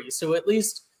for free. So at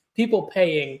least people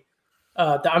paying.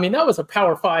 That was a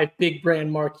Power 5 big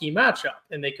brand marquee matchup,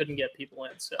 and they couldn't get people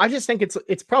in. So I just think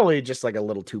it's probably just a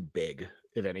little too big,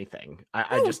 if anything.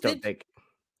 I just don't think.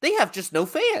 They have just no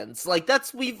fans. Like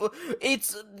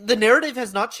it's the narrative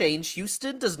has not changed.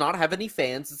 Houston does not have any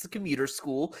fans. It's a commuter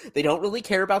school. They don't really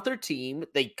care about their team.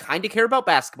 They kind of care about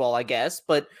basketball, I guess,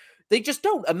 but they just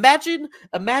don't. Imagine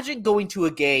going to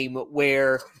a game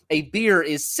where a beer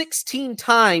is 16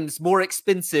 times more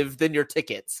expensive than your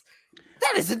tickets.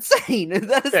 That is insane.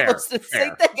 That is the most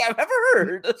insane thing I've ever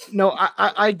heard. No,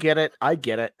 I get it. I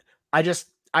get it.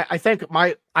 I think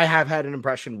I have had an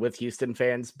impression with Houston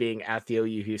fans being at the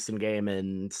OU Houston game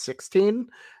in 16,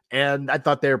 and I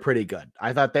thought they were pretty good.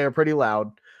 I thought they were pretty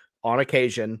loud on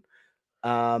occasion.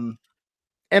 And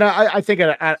I think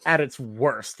at its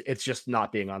worst, it's just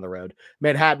not being on the road.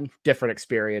 Manhattan, different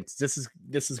experience. This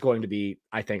is going to be,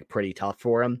 I think, pretty tough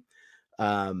for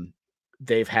them.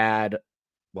 They've had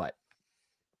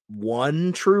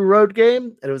one true road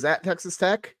game, and it was at Texas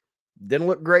Tech. Didn't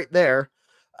look great there.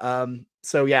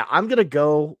 So yeah, I'm gonna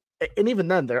go. And even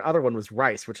then, their other one was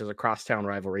Rice, which is a crosstown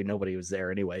rivalry. Nobody was there,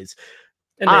 anyways.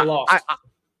 And they lost.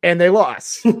 And they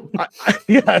lost.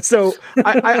 Yeah. So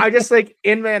I just think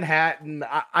in Manhattan,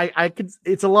 I could.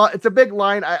 It's a lot. It's a big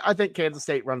line. I think Kansas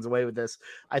State runs away with this.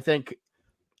 I think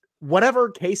whatever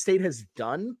K-State has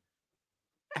done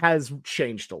has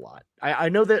changed a lot. I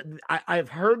know that I've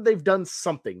heard they've done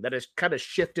something that has kind of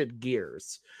shifted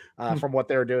gears from what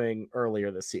they were doing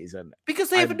earlier this season. Because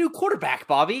they have a new quarterback,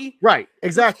 Bobby. Right,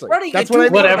 exactly. That's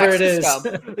what whatever it is.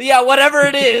 Yeah, whatever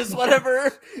it is,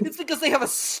 whatever. It's because they have a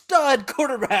stud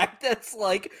quarterback that's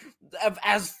like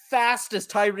as fast as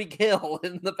Tyreek Hill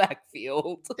in the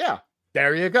backfield. Yeah,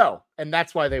 there you go. And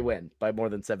that's why they win by more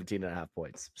than 17.5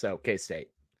 points. So K-State.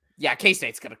 Yeah,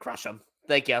 K-State's going to crush them.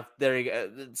 Thank you. There you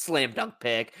go. Slam dunk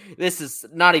pick. This is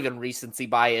not even recency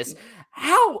bias.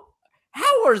 How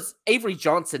is Avery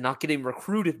Johnson not getting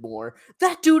recruited more?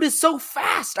 That dude is so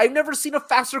fast. I've never seen a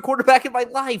faster quarterback in my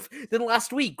life than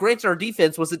last week. Granted, our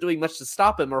defense wasn't doing much to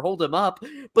stop him or hold him up,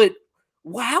 but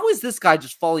how is this guy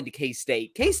just falling to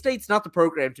K-State? K-State's not the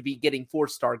program to be getting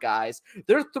 4-star guys.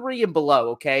 They're 3 and below,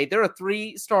 okay? They're a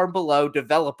 3-star and below.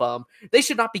 Develop them. They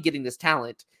should not be getting this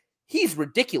talent. He's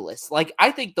ridiculous. Like,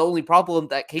 I think the only problem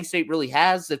that K-State really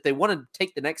has, if they want to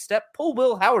take the next step, pull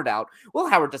Will Howard out. Will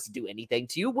Howard doesn't do anything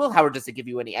to you. Will Howard doesn't give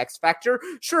you any X factor.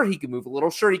 Sure, he can move a little.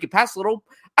 Sure, he can pass a little.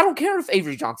 I don't care if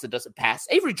Avery Johnson doesn't pass.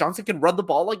 Avery Johnson can run the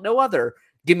ball like no other.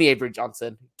 Give me Avery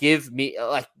Johnson. Give me,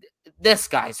 this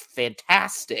guy's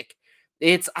fantastic.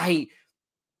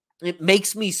 It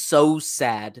makes me so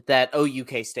sad that OU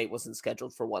K-State wasn't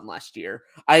scheduled for one last year.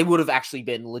 I would have actually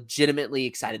been legitimately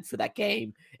excited for that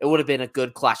game. It would have been a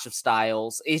good clash of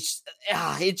styles. It's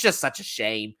just such a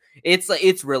shame.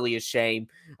 It's really a shame.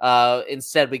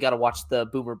 Instead, we got to watch the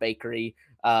Boomer Bakery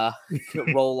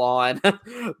roll on.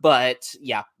 But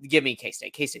yeah, give me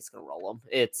K-State. K-State's going to roll them.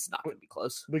 It's not going to be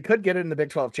close. We could get it in the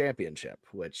Big 12 championship,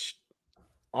 which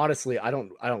honestly, I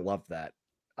don't love that.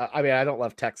 I mean, I don't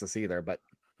love Texas either, but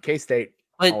K-State.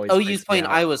 But OU's playing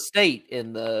Iowa State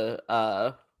in the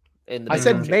I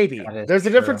said maybe. There's a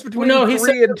difference between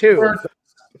 3 and 2.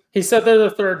 He said they're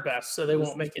the third best, so they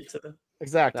won't make it to the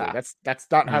exactly. That's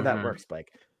not how that works,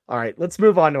 Blake. All right, let's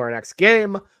move on to our next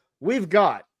game. We've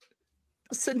got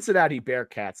the Cincinnati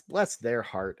Bearcats. Bless their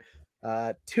heart.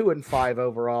 2-5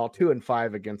 overall,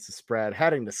 2-5 against the spread,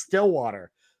 heading to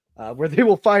Stillwater, where they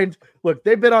will find. Look,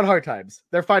 they've been on hard times.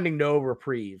 They're finding no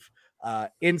reprieve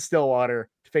in Stillwater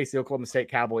to face the Oklahoma State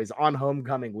Cowboys on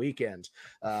homecoming weekend.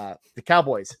 The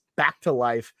Cowboys back to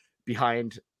life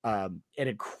behind an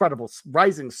incredible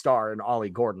rising star in Ollie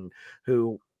Gordon,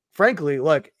 who, frankly,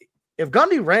 look, if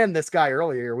Gundy ran this guy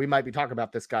earlier, we might be talking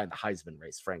about this guy in the Heisman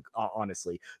race,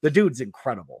 honestly. The dude's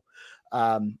incredible.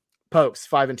 Pokes,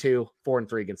 5-2,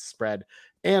 4-3 against the spread,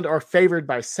 and are favored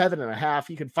by 7.5.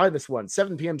 You can find this one,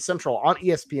 7 p.m. Central on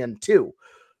ESPN2.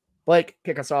 Blake,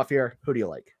 kick us off here. Who do you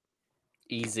like?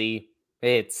 Easy.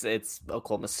 It's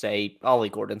Oklahoma State. Ollie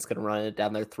Gordon's going to run it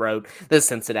down their throat. The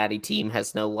Cincinnati team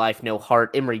has no life, no heart.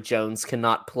 Emory Jones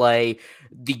cannot play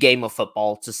the game of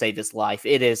football to save his life.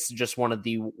 It is just one of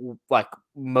the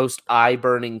most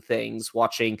eye-burning things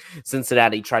watching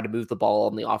Cincinnati try to move the ball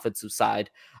on the offensive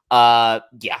side.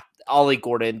 Ollie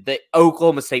Gordon, the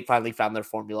Oklahoma State finally found their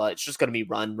formula. It's just going to be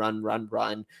run, run, run,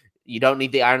 run. You don't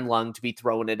need the iron lung to be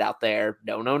throwing it out there.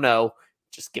 No.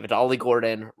 Just give it to Ollie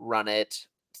Gordon, run it.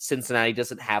 Cincinnati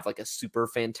doesn't have a super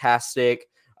fantastic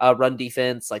run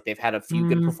defense. They've had a few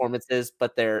good performances,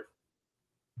 but I'm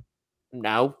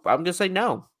going to say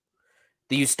no.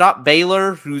 You stop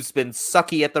Baylor, who's been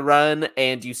sucky at the run,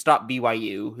 and you stop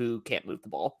BYU, who can't move the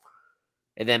ball.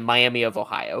 And then Miami of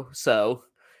Ohio. So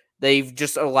they've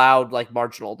just allowed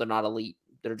marginal. They're not elite.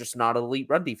 They're just not elite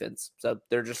run defense. So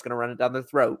they're just going to run it down their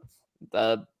throat.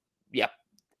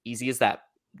 Easy as that.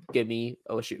 Give me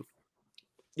OSU.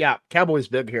 Yeah, Cowboys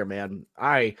big here, man.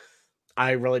 I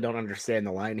really don't understand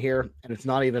the line here, and it's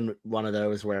not even one of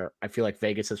those where I feel like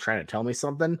Vegas is trying to tell me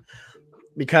something.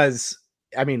 Because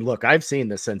I mean, look, I've seen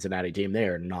the Cincinnati team; they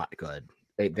are not good.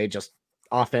 They just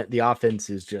the offense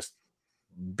is just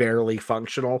barely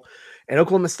functional. And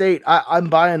Oklahoma State, I'm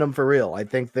buying them for real. I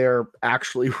think they're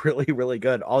actually really, really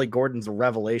good. Ollie Gordon's a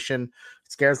revelation.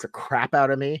 Scares the crap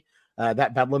out of me.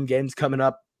 That Bedlam game's coming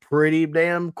up pretty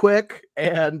damn quick,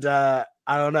 and I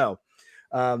don't know.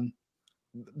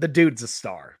 The dude's a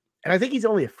star, and I think he's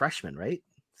only a freshman, right?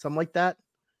 Something like that.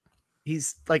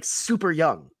 He's like super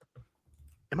young.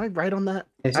 Am I right on that?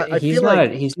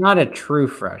 He's not a true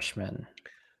freshman,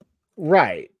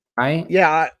 right?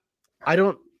 Yeah, I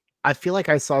don't. I feel like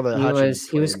I saw the.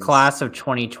 He was class of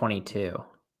 2022.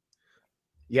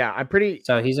 Yeah, I'm pretty.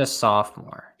 So he's a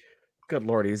sophomore. Good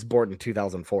Lord, he was born in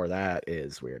 2004. That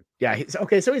is weird. Yeah, he's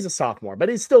okay. So he's a sophomore, but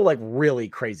he's still like really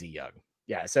crazy young.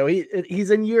 Yeah, so he's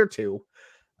in year 2,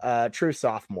 true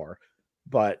sophomore.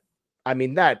 But I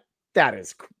mean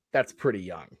that's pretty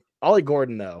young. Ollie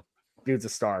Gordon though, dude's a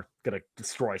star. Gonna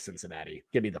destroy Cincinnati.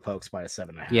 Give me the Pokes by a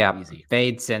 7.5. Yeah, easy.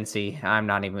 Fade Cincy. I'm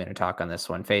not even going to talk on this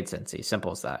one. Fade Cincy.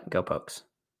 Simple as that. Go Pokes.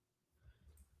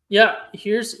 Yeah,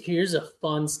 here's a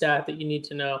fun stat that you need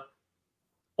to know.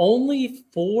 Only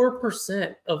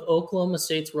 4% of Oklahoma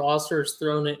State's roster has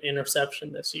thrown an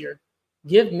interception this year.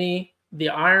 Give me the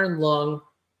Iron Lung,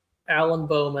 Alan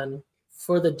Bowman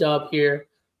for the dub here.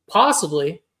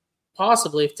 Possibly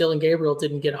if Dylan Gabriel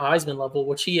didn't get Heisman level,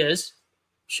 which he is,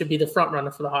 should be the front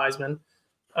runner for the Heisman.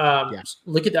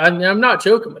 Look at that. I mean, I'm not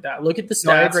joking with that. Look at the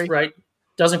stats, right?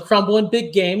 Doesn't crumble in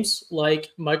big games like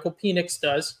Michael Penix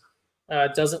does.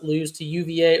 Doesn't lose to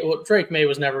UVA. Well, Drake May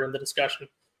was never in the discussion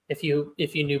if you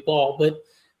knew ball. But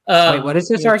wait, what is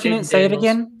this argument? Say it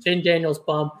again. Jaden Daniels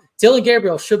bum. Dylan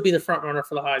Gabriel should be the front runner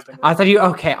for the Heisman.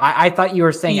 I thought you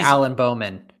were saying Alan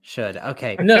Bowman should.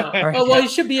 Okay. No. Oh, well, he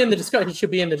should be in the discussion.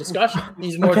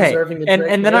 He's more deserving than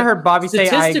Drake. And then I heard Bobby say,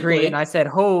 I agree. And I said,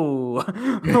 oh.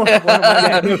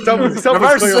 Someone's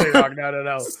clearly wrong.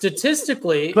 No.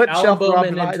 Statistically, Alan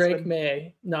Bowman and Drake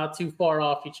May, not too far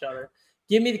off each other.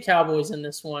 Give me the Cowboys in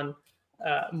this one,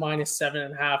 minus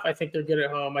 7.5. I think they're good at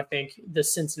home. I think the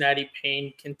Cincinnati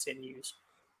pain continues.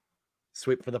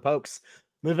 Sweep for the Pokes.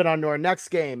 Moving on to our next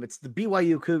game. It's the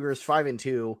BYU Cougars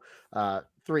 5-2,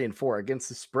 3-4 against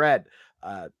the spread.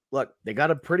 Look, they got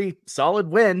a pretty solid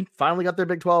win. Finally got their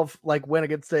Big 12 win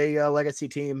against a legacy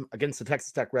team against the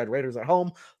Texas Tech Red Raiders at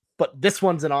home. But this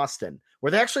one's in Austin, where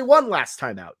they actually won last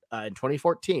time out in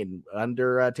 2014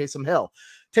 under Taysom Hill,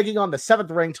 taking on the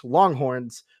 7th-ranked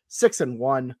Longhorns,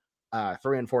 6-1,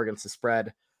 3-4 against the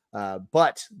spread,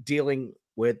 but dealing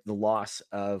with the loss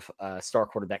of star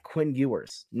quarterback Quinn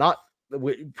Ewers.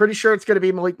 Pretty sure it's going to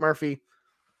be Malik Murphy.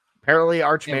 Apparently,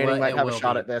 Arch Manning might have a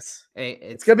shot at this.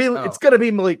 It's gonna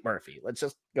be Malik Murphy. Let's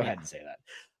just go ahead and say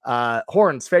that.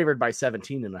 Horns favored by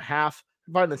 17.5.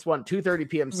 Find this one 2:30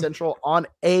 p.m. Central on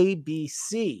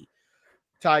ABC.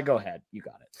 Ty, go ahead. You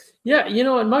got it. Yeah,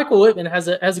 and Michael Whitman has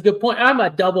a good point. I'm a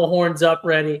double horns up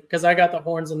ready because I got the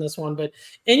horns in this one. But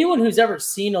anyone who's ever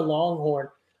seen a Longhorn,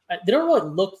 they don't really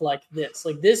look like this.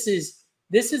 Like this is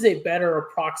a better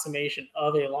approximation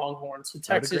of a Longhorn. So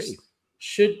Texas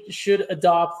should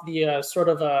adopt the sort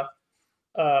of a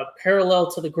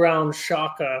parallel to the ground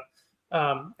shaka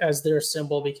as their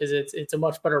symbol because it's a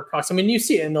much better approximation. I mean, you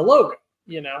see it in the logo.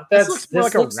 This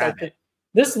looks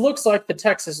like the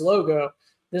Texas logo.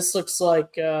 This looks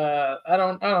like I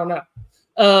don't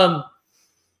know.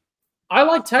 I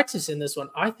like Texas in this one.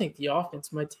 I think the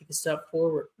offense might take a step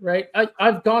forward. Right?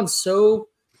 I've gone so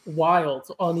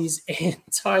wild on these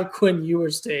anti-Quinn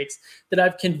Ewers takes that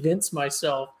I've convinced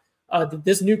myself that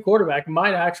this new quarterback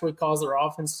might actually cause their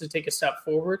offense to take a step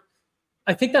forward.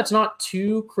 I think that's not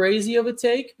too crazy of a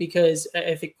take because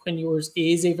I think Quinn Ewers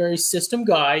is a very system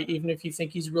guy, even if you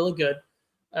think he's really good.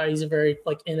 He's a very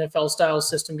NFL style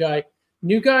system guy.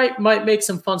 New guy might make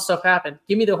some fun stuff happen.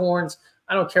 Give me the horns.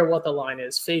 I don't care what the line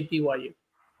is. Fade BYU.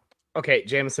 Okay,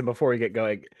 Jameson, before we get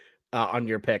going on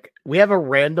your pick, we have a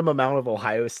random amount of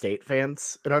Ohio State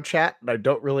fans in our chat, and I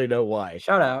don't really know why.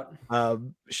 Shout out.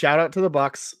 Shout out to the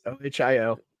Bucks.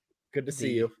 OHIO. Good to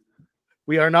see you.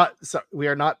 We are not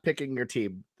picking your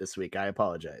team this week. I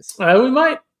apologize. We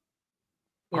might.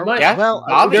 Yeah,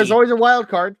 well, there's always a wild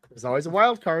card.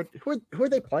 Who are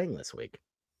they playing this week?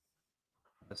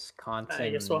 Wisconsin. I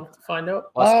guess we'll have to find out.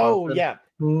 Oh, yeah.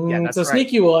 That's a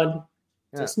sneaky one.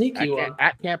 It's a sneaky one.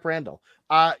 At Camp Randall.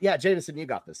 Yeah, Jameson, you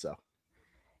got this, though.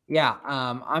 Yeah,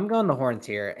 I'm going the horns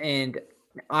here. And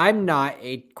I'm not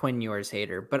a Quinn Ewers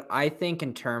hater, but I think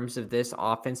in terms of this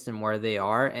offense and where they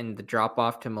are and the drop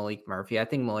off to Malik Murphy, I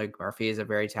think Malik Murphy is a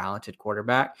very talented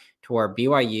quarterback to where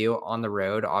BYU on the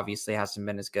road obviously hasn't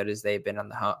been as good as they've been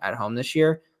at home this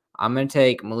year. I'm going to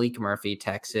take Malik Murphy,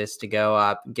 Texas, to go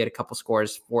up, get a couple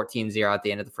scores, 14-0 at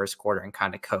the end of the first quarter and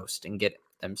kind of coast and get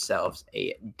themselves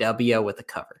a W with a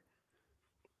cover.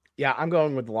 Yeah, I'm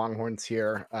going with the Longhorns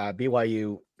here.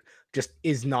 BYU just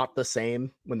is not the same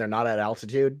when they're not at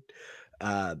altitude.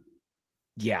 I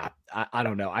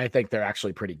don't know. I think they're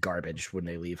actually pretty garbage when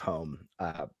they leave home.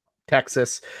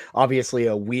 Texas, obviously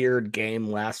a weird game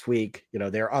last week.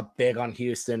 They're up big on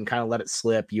Houston, kind of let it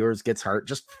slip. Yours gets hurt.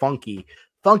 Just funky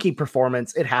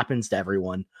performance. It happens to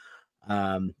everyone.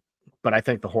 But I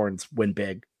think the Horns win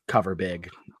big, cover big.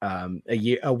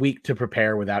 A week to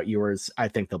prepare without yours. I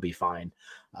think they'll be fine.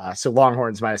 So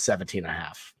Longhorns minus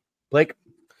 17.5. Blake?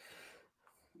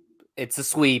 It's a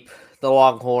sweep. The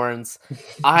Longhorns.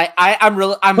 I'm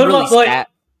really sad.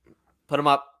 Put them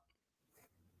up.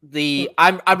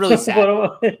 I'm really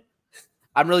sad.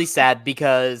 I'm really sad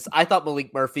because I thought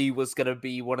Malik Murphy was going to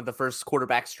be one of the first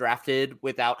quarterbacks drafted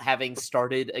without having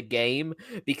started a game,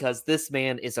 because this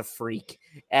man is a freak.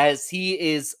 As he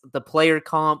is the player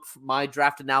comp, my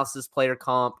draft analysis player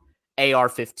comp,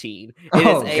 AR-15.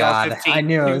 Oh, God. I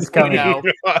knew it was coming.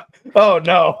 Oh,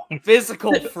 no.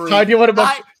 Physical freak. Ty, do you want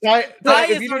to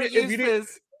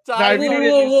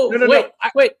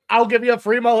Wait. I'll give you a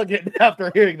free mulligan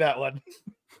after hearing that one.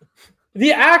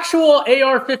 The actual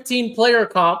AR-15 player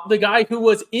comp, the guy who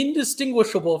was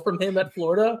indistinguishable from him at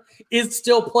Florida, is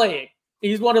still playing.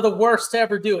 He's one of the worst to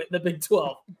ever do it in the Big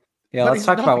 12. Yeah, let's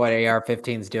talk about what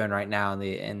AR-15 is doing right now in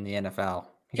the NFL.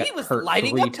 He was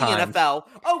lighting up times. The NFL.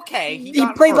 Okay, he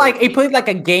played like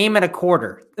a game and a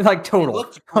quarter, like total.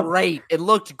 It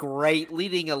looked great.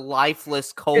 Leading a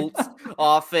lifeless Colts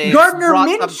offense. Gardner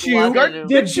Minshew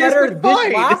did better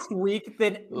this last week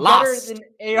than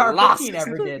AR-15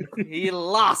 ever did. He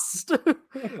lost.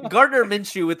 Gardner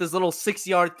Minshew with his little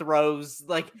 6-yard throws.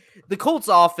 Like, the Colts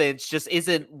offense just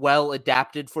isn't well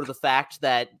adapted for the fact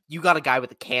that you got a guy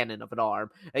with a cannon of an arm.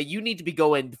 You need to be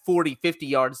going 40, 50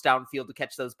 yards downfield to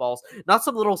catch those balls, not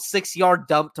some little 6-yard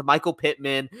dump to Michael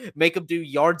Pittman, make him do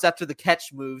yards after the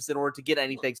catch moves in order to get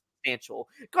anything substantial.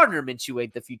 Gardner Minshew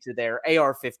ain't the future there.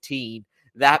 AR-15,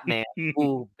 that man,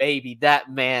 ooh, baby,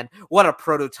 that man, what a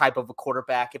prototype of a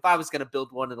quarterback. If I was going to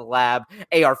build one in the lab,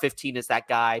 AR-15 is that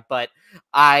guy, but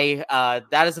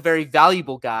that is a very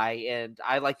valuable guy, and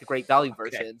I like the great value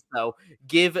version. So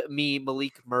give me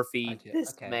Malik Murphy.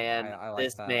 This man, I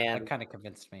like that. That kind of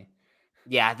convinced me.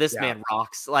 Yeah, this man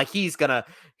rocks. Like, he's gonna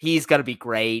be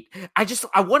great.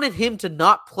 I wanted him to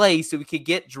not play so we could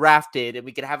get drafted and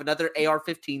we could have another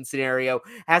AR-15 scenario.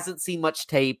 Hasn't seen much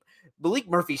tape. Malik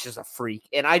Murphy's just a freak,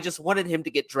 and I just wanted him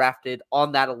to get drafted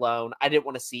on that alone. I didn't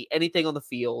want to see anything on the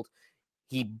field.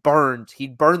 He burned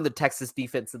the Texas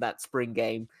defense in that spring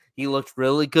game. He looked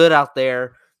really good out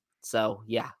there. So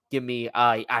yeah, give me.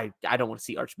 I don't want to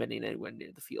see Arch Manning anywhere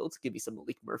near the field. Give me some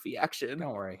Malik Murphy action.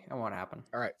 Don't worry, it won't happen.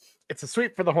 All right, it's a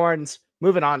sweep for the Horns.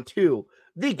 Moving on to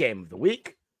the game of the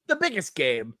week, the biggest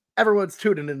game. Everyone's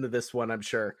tuning into this one, I'm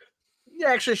sure. You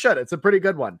actually should. It's a pretty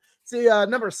good one. It's the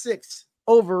number 6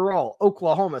 overall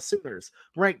Oklahoma Sooners,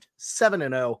 ranked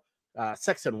 7-0,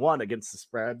 6-1 against the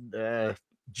spread.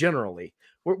 Generally,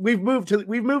 we've moved to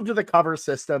the cover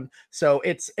system, so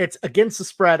it's against the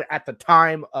spread at the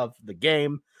time of the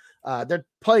game. They're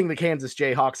playing the Kansas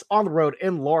Jayhawks on the road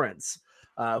in Lawrence,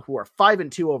 who are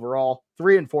 5-2 overall,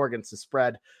 3-4 against the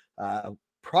spread.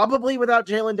 Probably without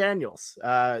Jalen Daniels.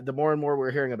 The more and more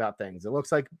we're hearing about things, it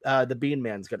looks like the Bean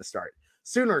Man's going to start.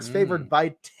 Sooners favored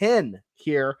by 10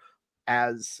 here,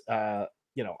 as on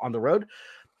the road.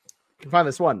 You can find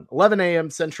this one 11 a.m.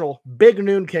 Central, big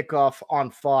noon kickoff on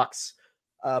Fox.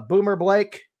 Boomer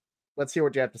Blake, let's hear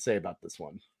what you have to say about this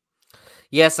one.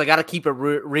 Yes, I got to keep it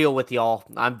real with y'all.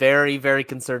 I'm very, very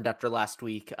concerned after last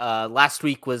week. Last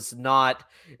week was not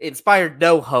inspired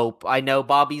no hope. I know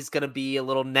Bobby's going to be a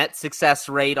little net success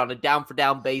rate on a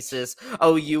down-for-down basis.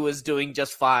 OU is doing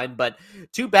just fine, but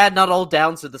too bad not all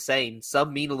downs are the same.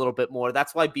 Some mean a little bit more.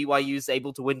 That's why BYU is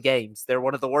able to win games. They're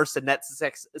one of the worst in net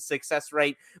success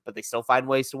rate, but they still find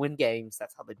ways to win games.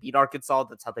 That's how they beat Arkansas.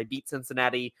 That's how they beat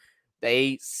Cincinnati.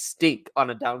 They stink on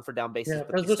a down-for-down basis,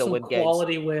 but they still win games.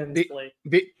 Quality wins, Blake.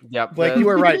 Blake, you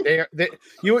were right.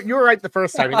 You were right the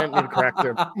first time. You didn't need to correct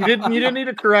him. You didn't need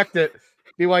to correct it.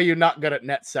 BYU not good at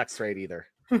net sex rate either.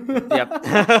 Yep.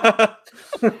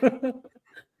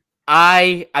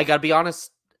 I gotta be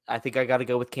honest. I think I gotta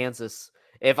go with Kansas.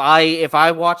 If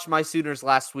I watched my Sooners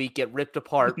last week get ripped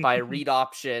apart by a read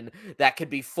option that could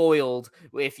be foiled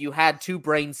if you had two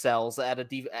brain cells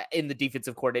in the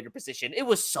defensive coordinator position, it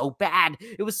was so bad.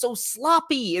 It was so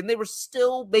sloppy, and they were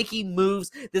still making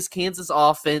moves. This Kansas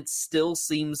offense still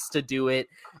seems to do it.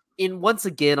 And once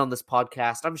again on this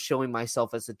podcast, I'm showing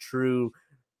myself as a true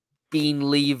bean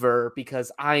lever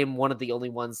because I am one of the only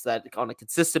ones that on a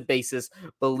consistent basis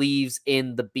believes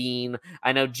in the bean.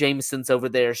 I know Jameson's over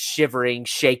there shivering,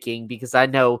 shaking because I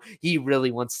know he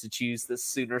really wants to choose the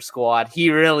Sooner squad. He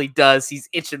really does. He's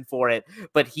itching for it.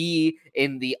 But he,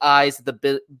 in the eyes of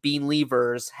the bean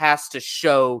levers, has to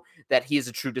show that he is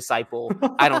a true disciple.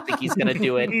 I don't think he's going to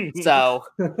do it. So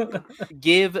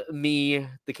give me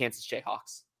the Kansas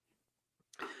Jayhawks.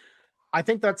 I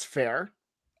think that's fair.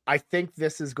 I think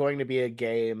this is going to be a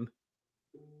game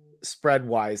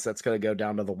spread-wise that's going to go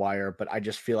down to the wire, but I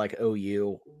just feel like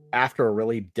OU, after a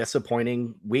really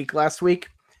disappointing week last week,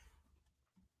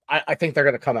 I think they're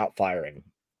going to come out firing.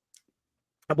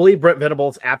 I believe Brent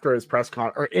Venables, after his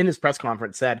in his press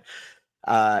conference, said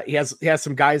he has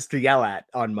some guys to yell at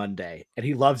on Monday, and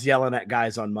he loves yelling at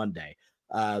guys on Monday.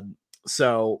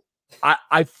 So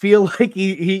I feel like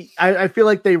I feel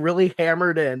like they really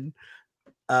hammered in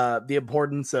the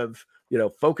importance of,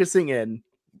 focusing in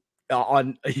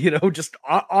on, just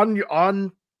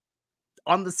on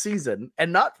the season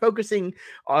and not focusing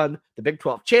on the Big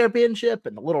 12 championship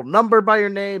and the little number by your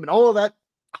name and all of that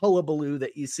hullabaloo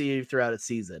that you see throughout a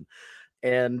season.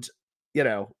 And,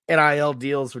 NIL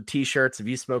deals with t-shirts of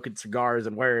you smoking cigars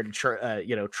and wearing,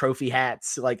 trophy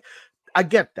hats. Like, I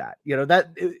get that,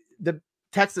 the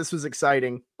Texas was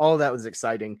exciting. All of that was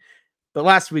exciting. But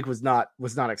last week was not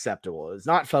acceptable. It was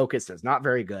not focused. It was not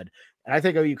very good. And I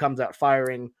think OU comes out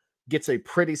firing, gets a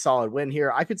pretty solid win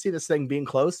here. I could see this thing being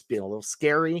close, being a little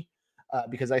scary,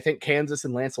 because I think Kansas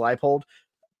and Lance Leipold,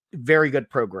 very good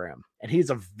program. And he's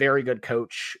a very good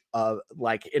coach,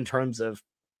 in terms of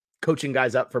coaching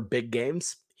guys up for big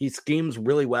games. He schemes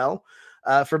really well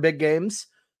for big games.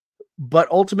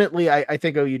 But ultimately, I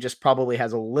think OU just probably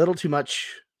has a little too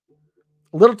much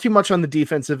on the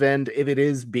defensive end if it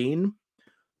is Bean.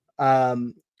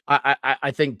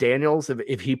 I think Daniels,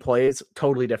 if he plays,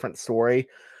 totally different story.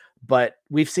 But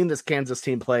we've seen this Kansas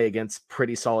team play against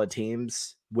pretty solid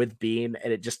teams with Bean,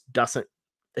 and it just doesn't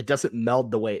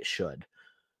meld the way it should.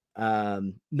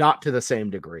 Not to the same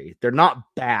degree. They're not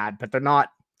bad, but they're not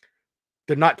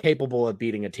capable of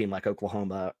beating a team like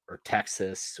Oklahoma or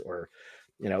Texas or,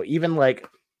 even like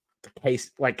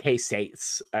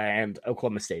K-States and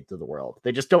Oklahoma State of the world.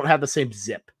 They just don't have the same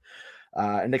zip.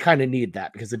 And they kind of need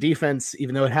that because the defense,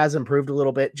 even though it has improved a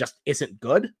little bit, just isn't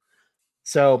good.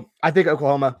 So I think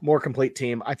Oklahoma, more complete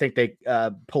team. I think they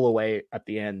pull away at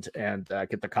the end and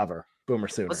get the cover. Boomer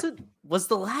Sooner. Was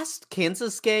the last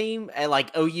Kansas game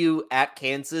at OU at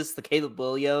Kansas, the Caleb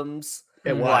Williams?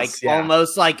 It was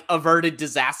almost like averted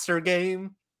disaster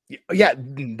game. Yeah,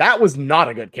 that was not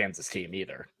a good Kansas team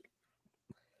either.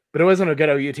 But it wasn't a good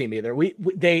OU team either.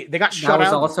 They got shut out. That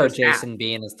was also Jason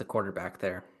Bean as the quarterback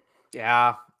there.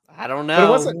 Yeah, I don't know.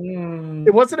 But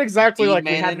it wasn't exactly like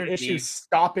we had an issue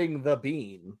stopping the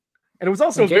Bean. And it was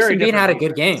also Jason Bean had a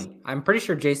good game. I'm pretty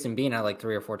sure Jason Bean had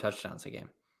 3 or 4 touchdowns a game.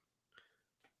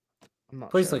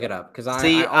 Please look it up because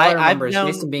I remember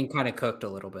Jason Bean kind of cooked a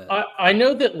little bit. I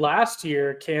know that last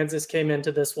year Kansas came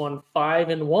into this one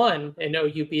 5-1 and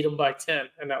OU beat them by 10,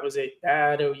 and that was a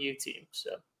bad OU team.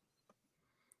 So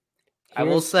I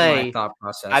will say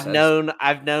I've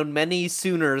known many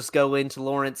Sooners go into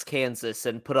Lawrence, Kansas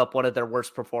and put up one of their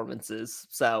worst performances.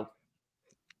 So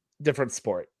different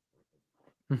sport.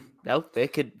 No,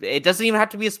 it doesn't even have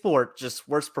to be a sport, just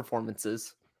worst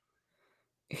performances.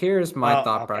 Here's my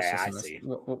thought process. I in this. see.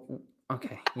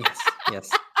 Okay. Yes.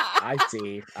 I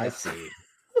see.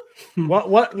 What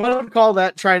would call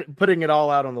that putting it all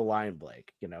out on the line,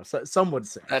 Blake? So some would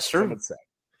say that's true. Some would say.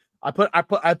 I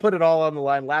put it all on the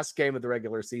line. Last game of the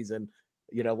regular season,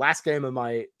 last game of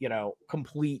my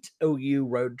complete OU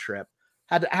road trip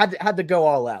had to go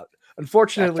all out.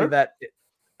 Unfortunately,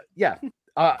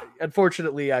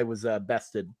 unfortunately I was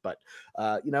bested, but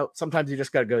sometimes you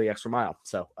just got to go the extra mile.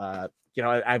 So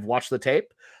I've watched the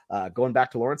tape, going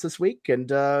back to Lawrence this week and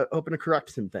hoping to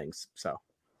correct some things. So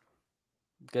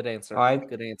good answer.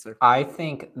 Good answer. I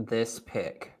think this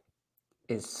pick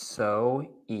is so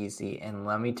easy, and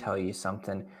let me tell you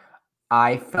something.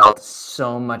 I felt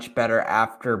so much better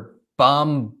after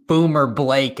Boomer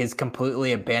Blake is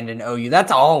completely abandoned OU.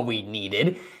 That's all we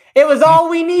needed. It was all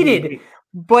we needed.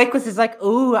 Blake was just like,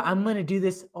 "Oh, I'm gonna do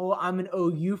this. Oh, I'm an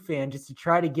OU fan just to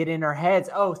try to get in our heads."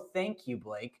 Oh, thank you,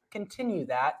 Blake. Continue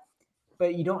that.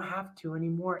 but you don't have to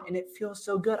anymore. And it feels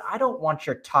so good. I don't want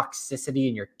your toxicity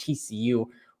and your TCU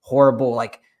horrible,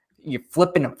 like you're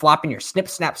flipping and flopping your snip,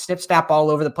 snap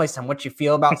all over the place on what you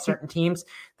feel about certain teams.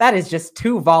 That is just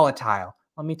too volatile.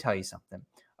 Let me tell you something.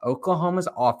 Oklahoma's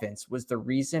offense was the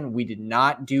reason we did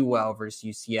not do well versus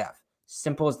UCF.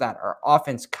 Simple as that. Our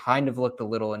offense kind of looked a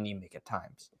little anemic at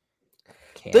times.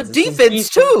 The defense,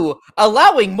 too,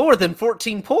 allowing more than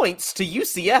 14 points to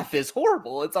UCF is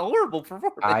horrible. It's a horrible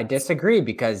performance. I disagree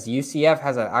because UCF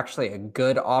has actually a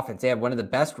good offense. They have one of the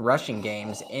best rushing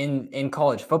games in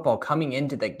college football coming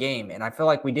into the game. And I feel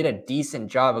like we did a decent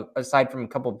job, aside from a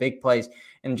couple big plays,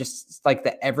 and just like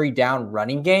the every down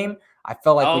running game. I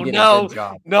felt like we did a good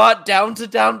job. Not down to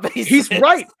down basis. He's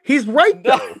right. He's right,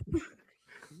 though.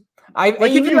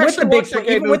 Even with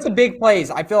the big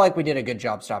plays, I feel like we did a good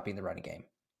job stopping the running game.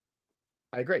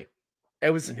 I agree. It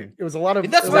was a lot of.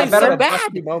 And that's why it's so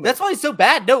bad. That's why it's so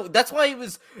bad. No, that's why it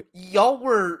was.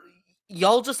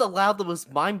 Y'all just allowed the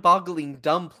most mind-boggling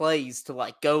dumb plays to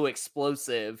like go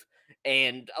explosive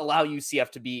and allow UCF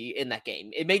to be in that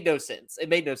game. It made no sense. No.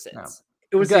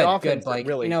 It was good, the offense Blake.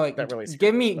 Really, that really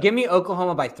give me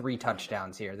Oklahoma by 3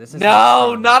 touchdowns here. This is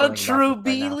not a true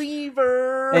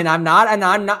believer. And I'm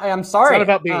sorry. It's not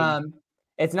about being.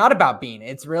 It's not about being.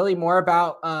 It's really more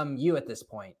about you at this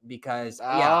point because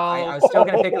I was still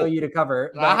going to pick OU to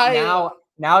cover, but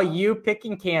now you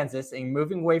picking Kansas and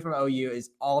moving away from OU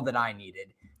is all that I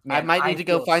needed. Man, I might need to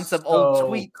go find some old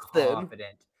tweets then.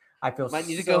 I feel might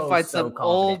need to go find some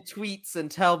old tweets and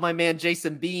tell my man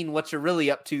Jason Bean what you're really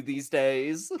up to these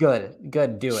days. Good,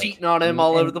 do it. Cheating on him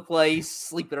all over the place,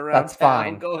 sleeping around that's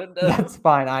town. Fine. That's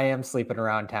fine. I am sleeping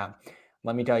around town.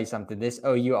 Let me tell you something. This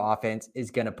OU offense is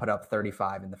going to put up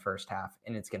 35 in the first half,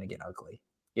 and it's going to get ugly.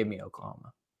 Give me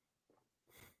Oklahoma.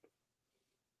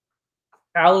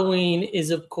 Halloween is,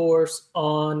 of course,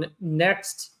 on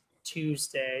next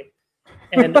Tuesday.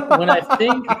 And when I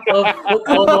think of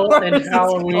football and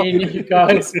Halloween, you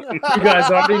guys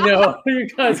already know. You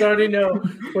guys already know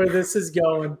where this is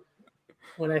going.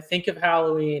 When I think of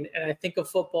Halloween and I think of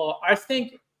football, I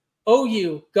think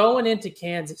OU going into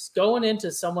Kansas, going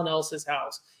into someone else's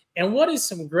house. And what is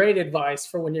some great advice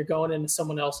for when you're going into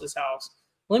someone else's house?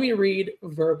 Let me read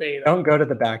verbatim. Don't go to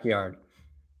the backyard.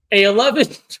 A 11,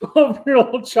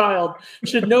 12-year-old child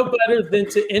should know better than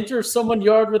to enter someone's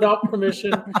yard without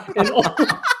permission and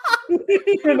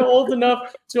old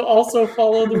enough to also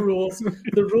follow the rules.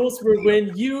 The rules were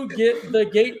when you get the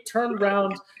gate turned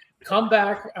around, come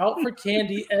back out for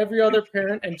candy. Every other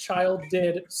parent and child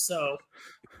did so. !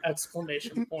 I'm,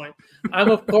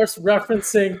 of course,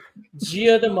 referencing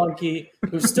Gia the monkey,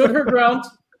 who stood her ground.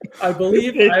 I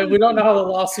believe we don't know how the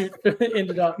lawsuit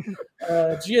ended up.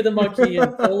 Gia the monkey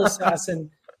and Full Assassin,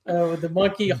 the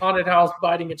monkey haunted house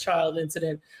biting a child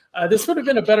incident. This would have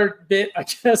been a better bit, I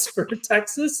guess, for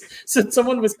Texas, since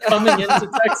someone was coming into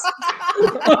Texas.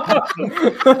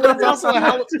 It's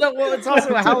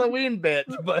also a Halloween bit,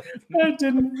 but I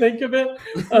didn't think of it.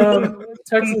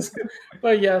 Texas,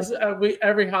 but yes,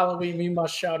 every Halloween we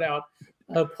must shout out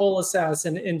Pole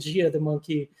Assassin and Gia the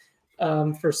monkey.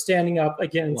 For standing up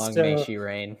against. Long may she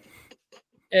reign.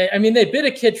 I mean, they bit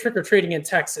a kid trick-or-treating in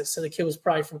Texas, so the kid was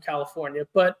probably from California.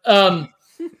 But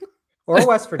or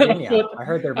West Virginia. I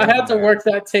heard they're. I had to work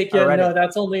that take in. No,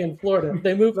 that's only in Florida.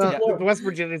 They moved to Florida. The West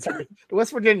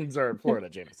Virginians are in Florida,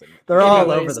 Jameson. They're all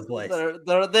over the place.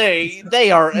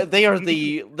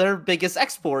 Their biggest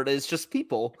export is just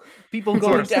people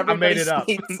going to everybody's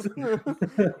states.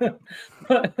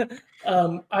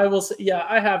 I will say,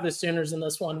 I have the Sooners in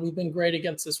this one. We've been great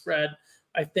against the spread.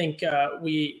 I think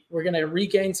we're going to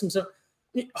regain some stuff.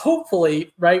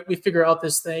 Hopefully, right, we figure out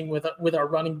this thing with our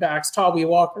running backs. Tawee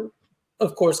Walker,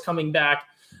 of course, coming back.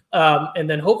 And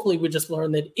then hopefully we just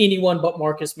learn that anyone but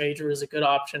Marcus Major is a good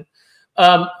option.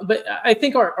 But I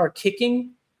think our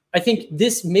kicking, I think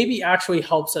this maybe actually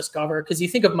helps us cover because you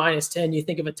think of -10, you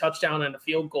think of a touchdown and a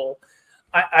field goal.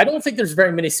 I don't think there's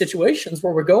very many situations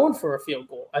where we're going for a field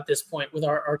goal at this point with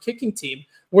our kicking team.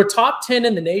 We're top 10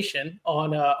 in the nation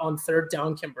on third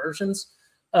down conversions.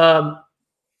 That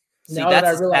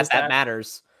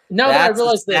matters. Now that I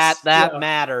realize that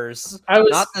matters.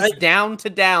 Not this down to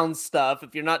down stuff.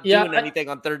 If you're not doing anything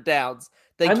on third downs,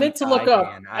 I meant to look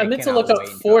up. I meant to look up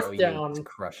fourth down.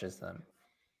 Crushes them.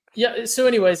 Yeah. So,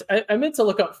 anyways, I meant to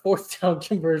look up fourth down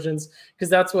conversions because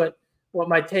that's what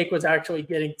my take was actually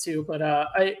getting to. But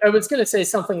I was going to say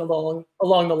something along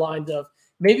the lines of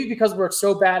maybe because we're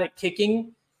so bad at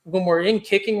kicking, when we're in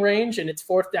kicking range and it's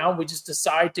fourth down, we just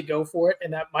decide to go for it,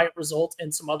 and that might result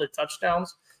in some other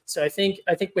touchdowns. So I think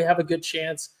we have a good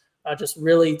chance, just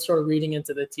really sort of reading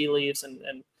into the tea leaves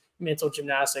and mental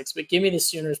gymnastics. But give me the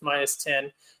Sooners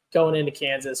 -10 going into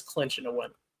Kansas, clinching a win.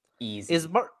 Easy.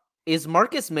 Is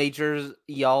Marcus Majors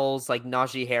y'all's like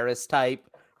Najee Harris type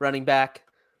running back?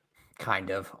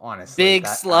 Kind of, honestly. Big,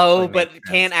 slow, but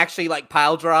can't actually like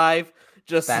pile drive.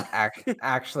 Just that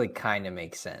actually kind of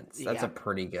makes sense. That's a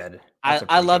pretty good.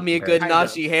 I love me a good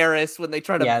Najee Harris when they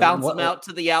try to bounce him out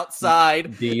to the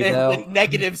outside with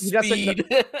negative speed.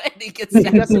 And he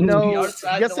doesn't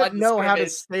know how to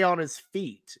stay on his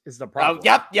feet is the problem.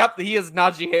 Yep. He is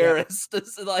Najee Harris.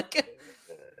 Like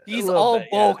he's all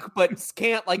bulk, but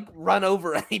can't like run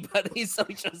over anybody, so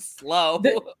he's just slow.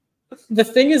 The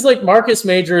thing is, like, Marcus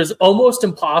Major is almost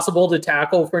impossible to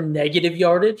tackle for negative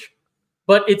yardage,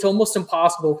 but it's almost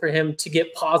impossible for him to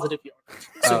get positive yardage.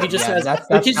 So he just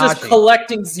he's just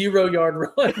collecting 0-yard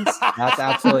runs. That's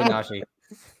absolutely Najee.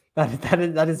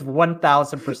 That is 1,000%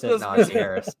 Najee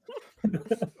Harris.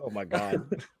 Oh my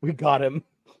God, we got him.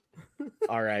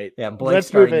 All right. Yeah, Blake's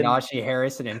starting Najee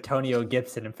Harris and Antonio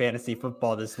Gibson in fantasy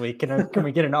football this week. Can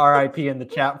we get an RIP in the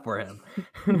chat for him?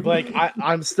 Blake,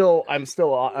 I'm still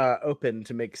open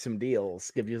to make some deals.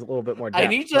 Give you a little bit more depth. I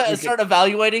need to start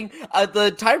evaluating.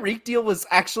 The Tyreek deal was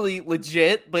actually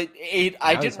legit, but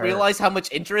I didn't realize how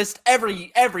much interest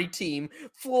every team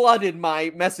flooded my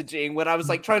messaging when I was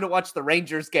like trying to watch the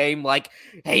Rangers game. Like,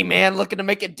 hey man, looking to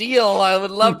make a deal. I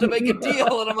would love to make a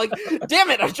deal, and I'm like,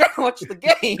 damn it, I'm trying to watch the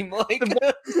game. Like,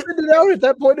 send it out at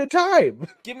that point in time.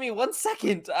 Give me 1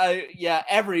 second.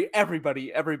 Everybody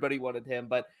wanted him,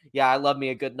 but yeah, I love me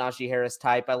a good Najee Harris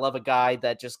type. I love a guy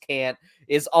that just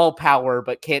is all power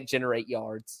but can't generate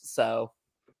yards. So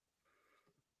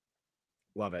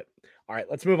love it. All right,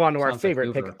 let's move on to our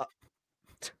favorite pick.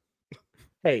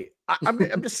 Hey,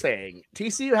 I'm just saying,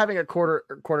 TCU having a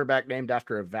quarterback named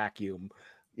after a vacuum,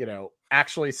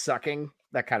 actually sucking.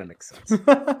 That kind of makes sense.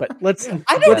 But let's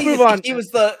move on. He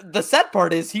was the sad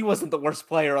part is he wasn't the worst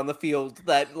player on the field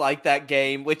that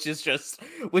game, which is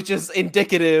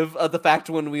indicative of the fact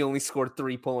when we only scored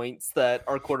 3 points that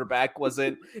our quarterback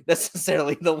wasn't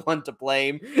necessarily the one to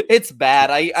blame. It's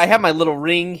bad. I have my little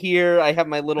ring here. I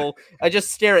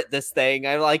just stare at this thing.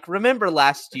 I like remember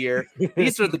last year.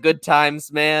 These are the good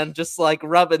times, man. Just like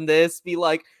rubbing this, be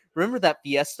like, remember that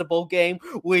Fiesta Bowl game,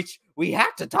 which we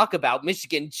have to talk about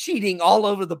Michigan cheating all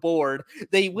over the board.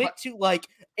 They went to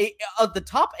of the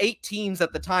top 8 teams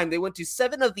at the time, they went to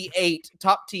 7 of the 8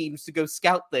 top teams to go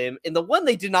scout them. And the one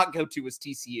they did not go to was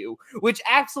TCU, which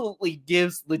absolutely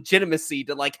gives legitimacy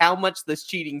to like how much this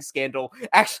cheating scandal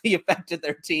actually affected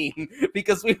their team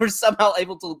because we were somehow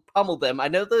able to pummel them. I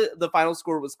know the final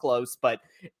score was close, but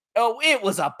it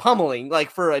was a pummeling, like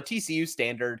for a TCU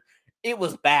standard. It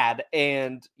was bad,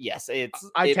 and yes, it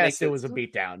was a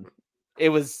beatdown. It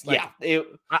was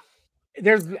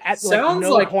there's sounds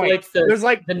no point. There's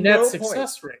like the net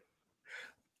success rate.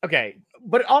 Okay,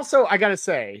 but also I gotta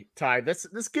say, Ty, this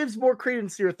gives more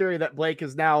credence to your theory that Blake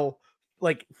has now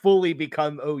like fully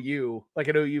become OU, like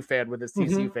an OU fan with his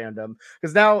TCU fandom,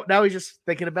 because now he's just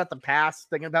thinking about the past,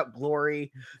 thinking about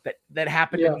glory that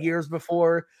happened in years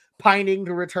before. Pining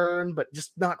to return, but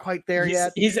just not quite there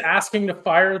yet. He's asking to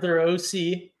fire their OC.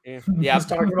 Yeah, he's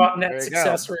talking about net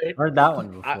success rate. Heard that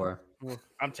one before.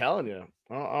 I'm telling you.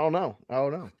 I don't know.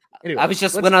 Anyway, I was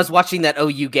just when I was watching that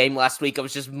OU game last week, I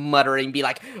was just muttering, be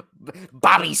like,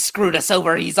 Bobby screwed us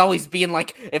over. He's always being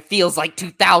like, it feels like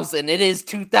 2000. It is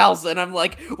 2000. I'm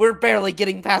like, we're barely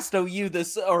getting past OU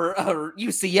or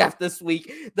UCF this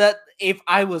week. That if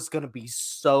I was going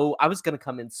to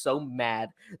come in so mad.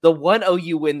 The one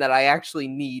OU win that I actually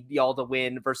need y'all to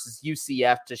win versus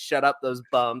UCF to shut up those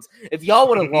bums. If y'all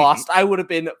would have lost, I would have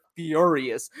been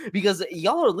furious because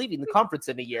y'all are leaving the conference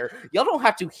in a year. Y'all don't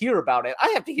have to hear about it. I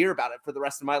have to hear about it for the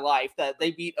rest of my life that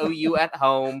they beat OU at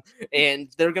home, and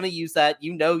they're going to use that.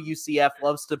 UCF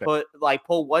loves to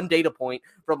pull one data point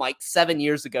from like 7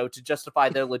 years ago to justify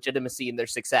their legitimacy and their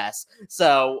success.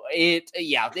 So it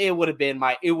would have been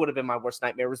my worst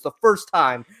nightmare. It was the first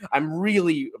time I'm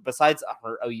really, besides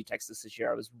OU Texas this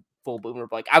year, I was full boomer,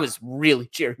 but like I was really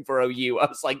cheering for OU. I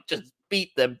was like, just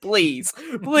beat them, please.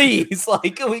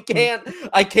 Like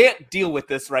I can't deal with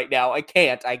this right now. I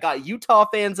can't. I got Utah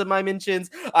fans in my mentions.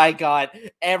 I got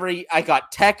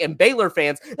Tech and Baylor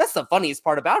fans. That's the funniest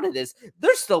part about it is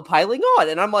they're still piling on.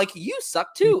 And I'm like, you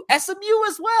suck too. SMU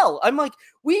as well. I'm like,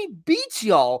 we beat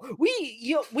y'all.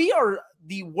 We are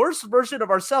the worst version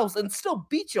of ourselves and still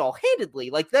beat y'all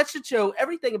handedly. Like that should show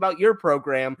everything about your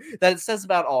program that it says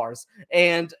about ours.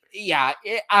 And yeah,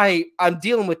 I'm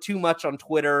dealing with too much on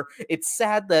Twitter. It's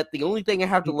sad that the only thing I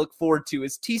have to look forward to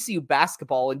is TCU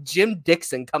basketball and Jim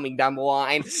Dixon coming down the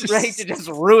line, ready to just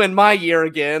ruin my year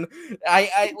again.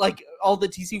 I like all the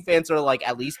TCU fans are like,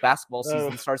 at least basketball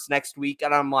season starts next week.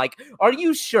 And I'm like, are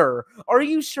you sure? Are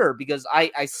you sure? Because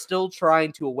I still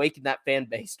trying to awaken that fan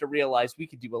base to realize we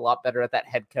could do a lot better at that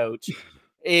head coach.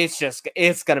 It's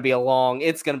going to be a long year.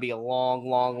 It's going to be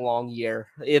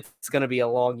a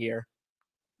long year.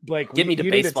 Blake, get me to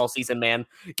baseball season, man.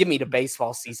 Get me to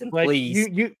baseball season, like, please.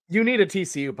 You need a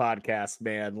TCU podcast,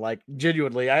 man. Like,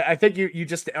 genuinely, I think you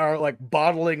just are like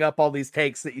bottling up all these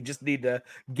takes that you just need to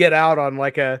get out on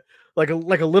like a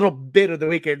little bit of the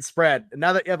weekend spread. And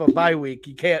now that you have a bye week,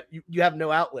 you have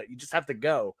no outlet. You just have to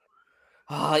go.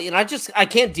 And I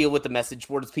can't deal with the message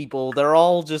boards people. They're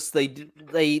all just they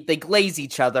glaze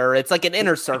each other. It's like an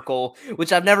inner circle,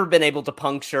 which I've never been able to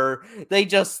puncture.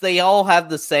 They all have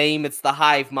the same. It's the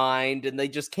hive mind, and they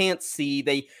just can't see.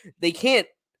 They can't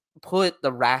put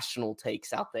the rational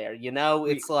takes out there.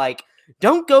 It's like,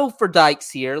 don't go for Dykes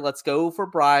here. Let's go for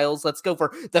Bryles. Let's go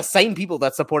for the same people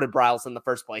that supported Bryles in the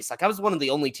first place. Like, I was one of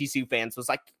the only TCU fans was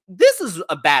like, this is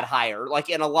a bad hire, like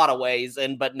in a lot of ways.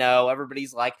 But no,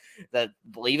 everybody's like,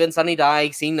 believe in Sonny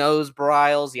Dykes. He knows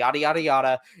Bryles, yada, yada,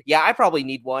 yada. Yeah, I probably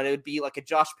need one. It would be like a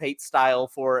Josh Pate style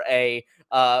for a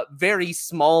very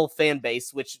small fan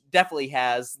base, which definitely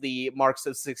has the marks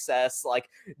of success. Like,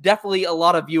 definitely a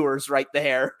lot of viewers right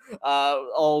there.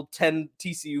 All 10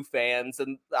 TCU fans.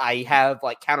 And I have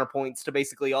like counterpoints to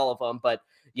basically all of them, but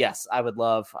yes, I would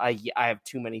love. I have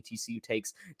too many TCU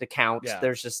takes to count. Yeah.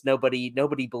 There's just nobody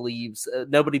believes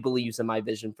in my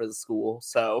vision for the school.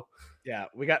 So yeah,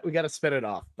 we got to spin it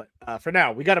off. But for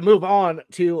now, we got to move on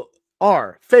to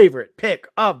our favorite pick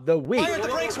of the week. Why aren't the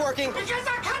brakes working? Because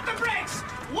I cut the brakes.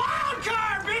 Wild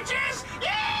card, bitches! Yeah!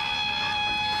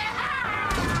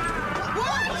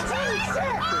 What?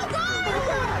 Oh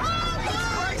God!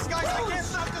 Brakes, guys! I can't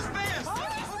stop this van.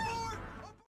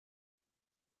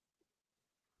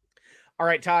 All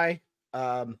right, Ty,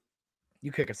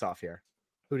 you kick us off here.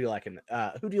 Who do you like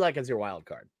as your wild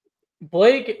card?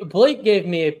 Blake gave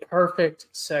me a perfect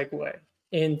segue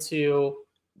into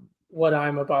what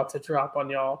I'm about to drop on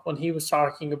y'all when he was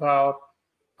talking about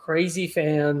crazy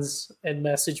fans and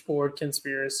message board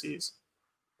conspiracies.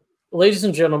 Ladies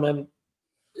and gentlemen,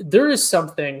 there is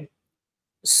something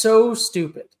so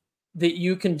stupid that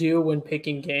you can do when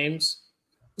picking games.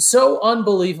 So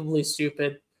unbelievably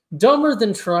stupid. Dumber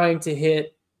than trying to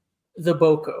hit the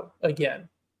Boko again.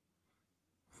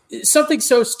 Something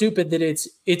so stupid that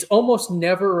it's almost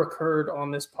never occurred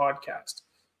on this podcast.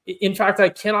 In fact, I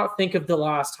cannot think of the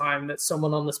last time that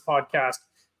someone on this podcast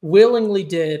willingly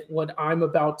did what I'm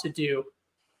about to do.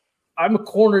 I'm a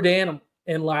cornered animal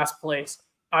in last place.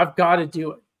 I've got to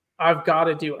do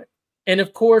it. And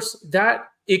of course, that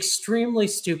extremely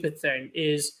stupid thing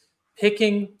is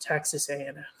picking Texas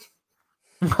A&M.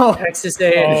 Texas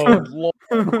A&M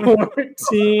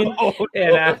 14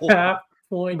 and a half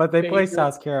point. But they play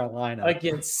South Carolina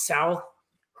against South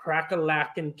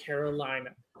Crack-a-lackin'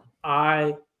 Carolina.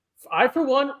 I for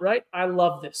one, right? I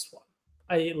love this one.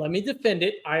 Let me defend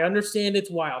it. I understand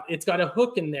it's wild. It's got a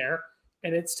hook in there,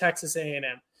 and it's Texas A&M.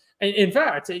 And in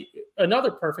fact, another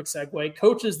perfect segue: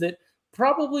 coaches that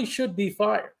probably should be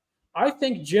fired. I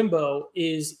think Jimbo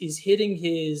is hitting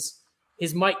his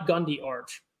Mike Gundy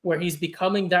arch, where he's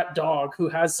becoming that dog who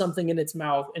has something in its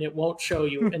mouth and it won't show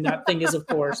you. And that thing is, of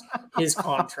course, his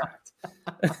contract,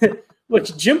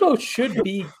 which Jimbo should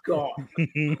be gone.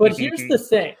 But here's the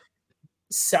thing.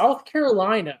 South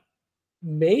Carolina,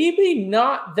 maybe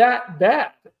not that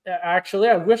bad. Actually,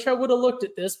 I wish I would have looked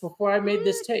at this before I made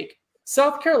this take.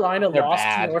 South Carolina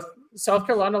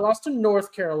lost to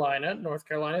North Carolina. North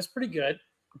Carolina is pretty good.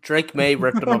 Drake May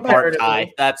ripped them apart,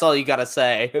 Ty. That's all you got to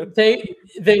say.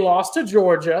 They lost to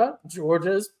Georgia.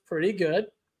 Georgia's pretty good.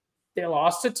 They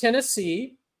lost to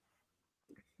Tennessee.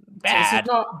 Tennessee's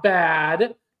not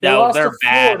bad. They lost to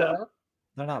Florida.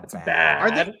 They're not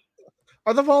bad.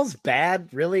 Are the Vols bad,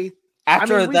 really?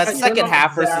 After that second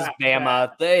half versus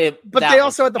Bama, they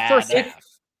also had the first half.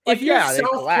 If you're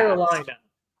South Carolina,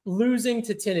 losing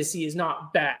to Tennessee is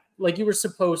not bad. Like, you were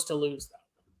supposed to lose them,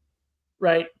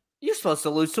 right? You're supposed to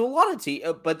lose to a lot of teams,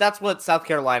 but that's what South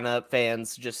Carolina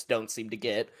fans just don't seem to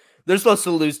get. They're supposed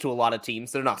to lose to a lot of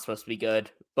teams. They're not supposed to be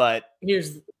good, but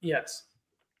here's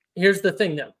the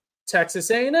thing though.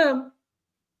 Texas A&M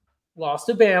lost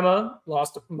to Bama,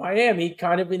 lost to Miami,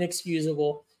 kind of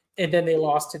inexcusable, and then they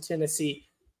lost to Tennessee.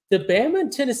 The Bama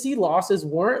and Tennessee losses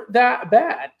weren't that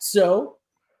bad. So,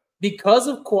 because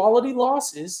of quality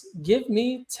losses, give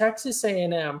me Texas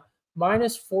A&M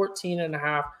minus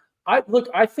 14.5.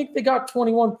 I think they got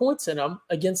 21 points in them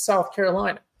against South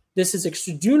Carolina. This is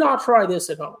extra. Do not try this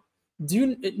at home.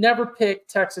 Never pick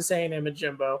Texas A&M and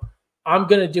Jimbo. I'm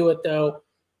going to do it though.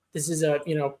 This is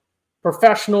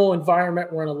professional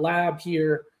environment. We're in a lab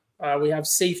here. We have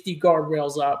safety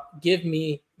guardrails up. Give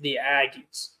me the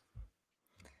Aggies.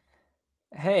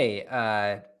 Hey,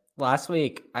 last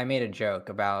week I made a joke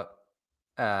about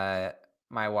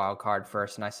my wild card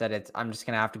first, and I said I'm just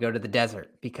gonna have to go to the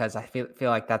desert because I feel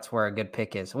like that's where a good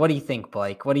pick is. What do you think,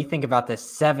 Blake? What do you think about this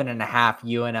 7.5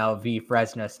 UNLV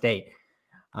Fresno State?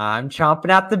 I'm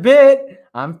chomping at the bit.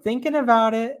 I'm thinking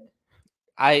about it.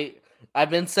 I've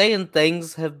been saying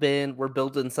we're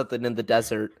building something in the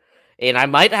desert, and I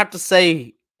might have to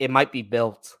say it might be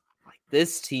built. Like,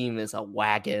 this team is a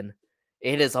wagon.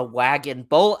 It is a wagon.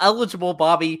 Bowl eligible,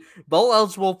 Bobby. Bowl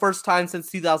eligible first time since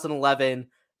 2011,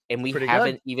 and we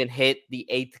haven't even hit the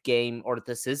 8th game, or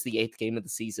this is the 8th game of the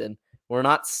season. We're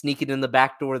not sneaking in the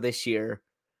back door this year.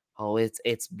 Oh,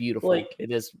 it's beautiful. Blake.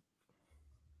 It is.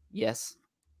 Yes.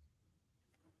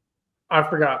 I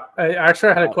forgot. I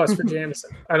actually had a question for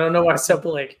Jamison. I don't know why I said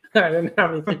Blake. I didn't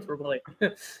have anything for Blake.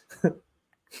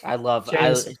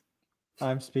 Jamison.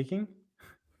 I'm speaking.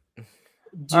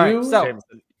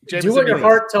 Do what your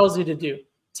heart tells you to do.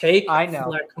 Take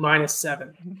Fleck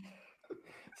 -7.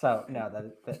 So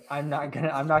no, I'm not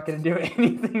gonna do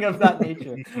anything of that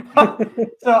nature.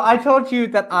 So I told you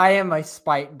that I am a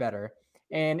spite better,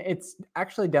 and it's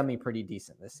actually done me pretty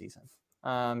decent this season.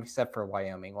 Except for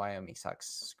Wyoming. Wyoming sucks.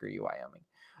 Screw you,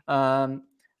 Wyoming.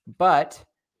 But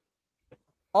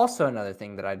also another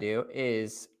thing that I do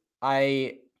is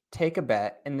I take a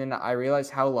bet, and then I realize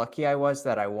how lucky I was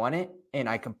that I won it, and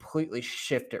I completely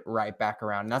shift it right back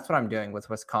around. And that's what I'm doing with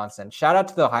Wisconsin. Shout out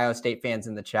to the Ohio State fans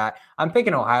in the chat. I'm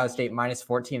picking Ohio State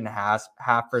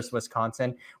 -14.5 versus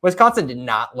Wisconsin. Wisconsin did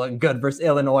not look good versus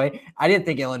Illinois. I didn't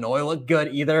think Illinois looked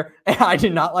good either. And I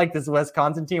did not like this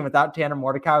Wisconsin team without Tanner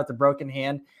Mordecai with a broken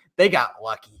hand. They got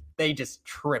lucky. They just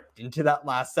tripped into that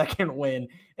last second win.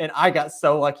 And I got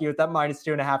so lucky with that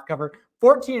 -2.5 cover.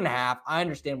 14.5. I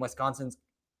understand Wisconsin's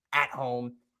at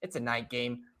home. It's a night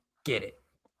game. Get it.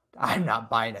 I'm not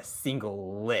buying a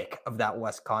single lick of that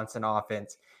Wisconsin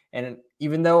offense. And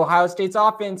even though Ohio State's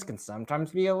offense can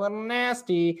sometimes be a little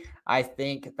nasty, I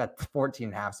think that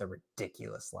 14.5 is a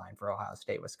ridiculous line for Ohio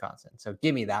State, Wisconsin. So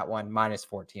give me that one,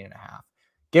 -14.5.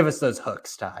 Give us those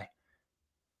hooks, Ty.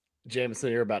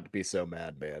 Jameson, you're about to be so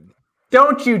mad, man.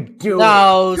 Don't you do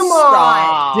no, it. Come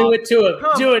stop. on. Do it to him.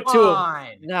 Do it to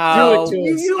him. No, do it to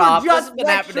him. You stop. were just This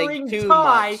has been happening too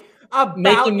Ty much. about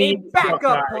Making me a backup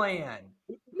Buckeye. plan.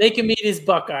 Make him eat his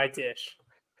Buckeye dish.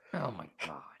 Oh, my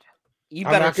God. You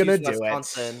I'm better not gonna choose do it.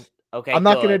 Wisconsin. Okay, I'm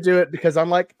not going to good. do it because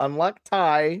unlike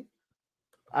Ty,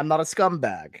 I'm not a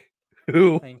scumbag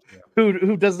who Thank you.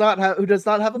 who does not have a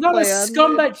Not a plan.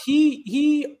 scumbag.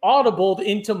 He audibled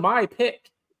into my pick.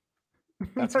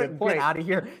 That's a good point. Get out of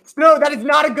here. No, that is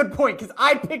not a good point because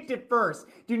I picked it first.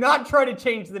 Do not try to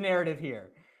change the narrative here.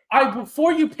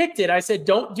 Before you picked it, I said,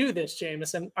 "Don't do this,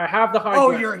 Jameson. I have the high Oh,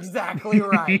 ground." you're exactly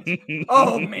right.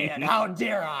 Oh man, how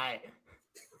dare I?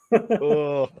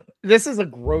 Oh, this is a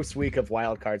gross week of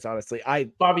wild cards. Honestly,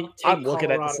 Bobby, take I'm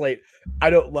looking at the Colorado. slate. I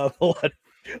don't love a lot.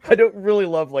 I don't really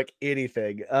love like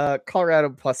anything. Colorado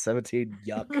 +17.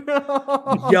 Yuck.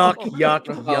 Yuck.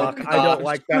 I don't gosh.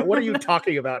 like that. What are you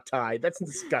talking about, Ty? That's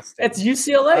disgusting. It's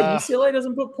UCLA. Uh, UCLA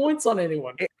doesn't put points on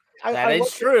anyone. That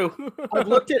is true. I've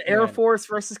looked at Air Man. Force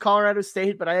versus Colorado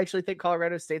State, but I actually think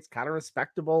Colorado State's kind of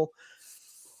respectable.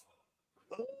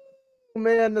 Oh,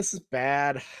 man, this is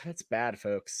bad. That's bad,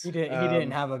 folks. He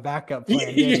didn't have a backup plan,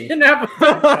 did He he? didn't have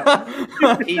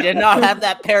a He did not have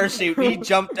that parachute. He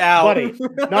jumped out. Buddy,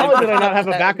 not only did I not have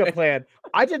a backup plan,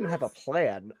 I didn't have a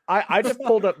plan. I just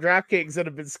pulled up DraftKings and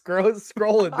have been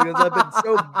scrolling because I've been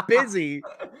so busy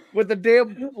with the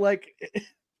damn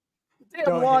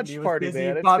Don't launch hit me with party, busy,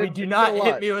 man. Bobby. It's Do been not a hit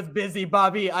lot. me with busy,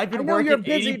 Bobby. I've been know you're working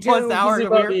busy 80 plus too. hours Busy a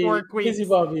Bobby. work week. Busy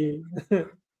Bobby.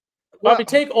 Bobby,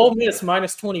 take Ole Miss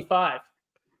 -25.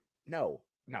 No.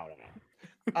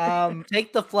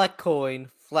 Take the Fleck coin.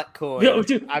 Fleck coin. Yo,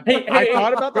 dude, I hey,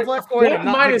 thought about the flex coin. I'm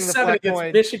not taking the -7 flex against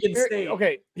coin. Michigan State.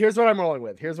 Okay, here's what I'm rolling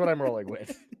with.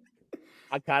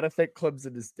 I kind of think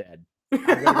Clemson is dead. I'm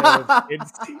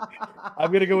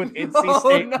gonna go with NC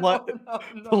State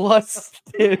plus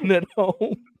 10 at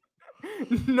home.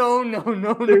 No.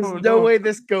 There's no way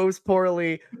this goes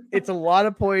poorly. It's a lot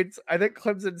of points. I think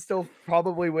Clemson still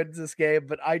probably wins this game,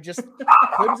 but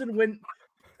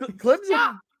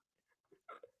Clemson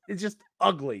is just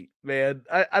ugly, man.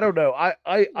 I don't know.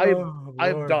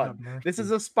 I'm done. This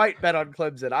is a spite bet on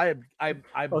Clemson. I'm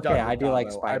Okay, done. I do like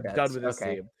Dabo. spite I'm bets. done with this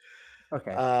Okay. team.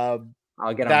 Okay, Um,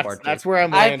 I'll get on board. that's Jake. where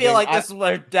I'm I landing. feel like this is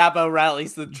where Dabo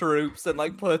rallies the troops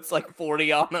and puts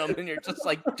 40 on them, and you're just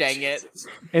like, dang it.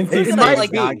 NC It State's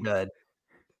might not be. good.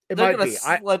 It They're might gonna be.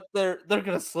 they're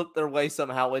gonna slip their way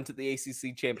somehow into the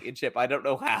ACC championship. I don't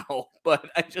know how, but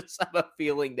I just have a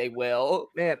feeling they will.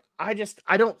 Man, I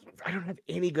don't have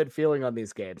any good feeling on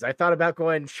these games. I thought about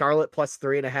going Charlotte plus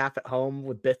 3.5 at home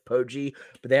with Biff Poggi,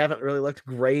 but they haven't really looked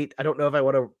great. I don't know if I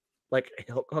want to like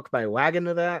hook my wagon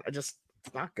to that. It's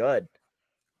not good.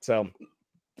 So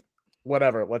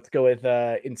whatever. Let's go with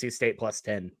NC State plus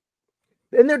 10.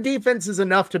 And their defense is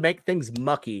enough to make things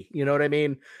mucky. You know what I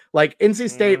mean? Like NC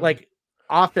State, like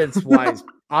offense wise,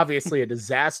 obviously a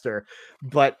disaster,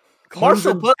 but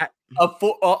Marshall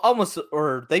Clemson,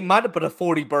 or they might have put a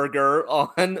 40 burger on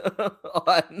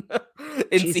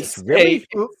NC Jesus, State.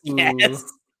 really? Yes.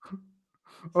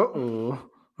 I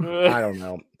don't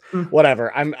know.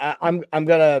 Whatever. I'm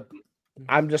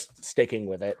just sticking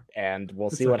with it, and we'll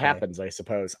see what happens. I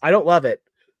suppose. I don't love it.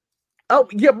 Oh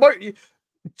yeah,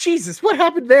 Jesus, what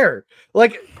happened there?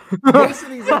 Like most of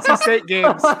these NC State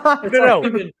games. No.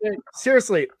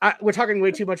 Seriously, we're talking way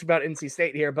too much about NC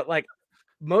State here, but like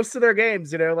most of their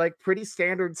games, like pretty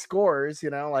standard scores.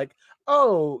 Like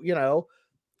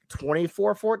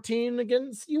 24-14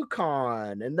 against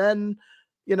UConn, and then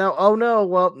oh no,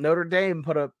 well Notre Dame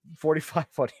put a 45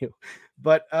 on you,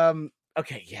 but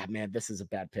okay, yeah, man, this is a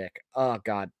bad pick. Oh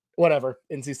God, whatever.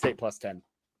 NC State plus 10.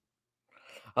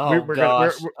 Oh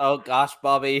gosh,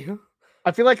 Bobby.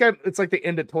 I feel like it's like the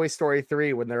end of Toy Story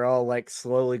 3 when they're all like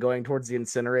slowly going towards the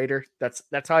incinerator. That's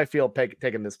how I feel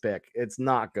taking this pick. It's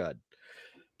not good.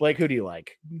 Blake, who do you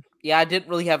like? Yeah, I didn't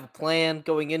really have a plan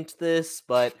going into this,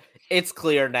 but it's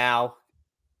clear now.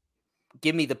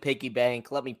 Give me the piggy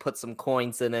bank. Let me put some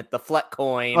coins in it. The Fleck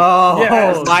coin. Oh,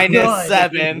 yes,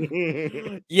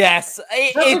 -7. Yes,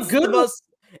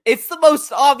 it's the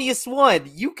most obvious one.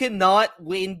 You cannot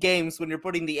win games when you're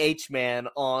putting the H-man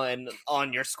on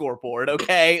your scoreboard,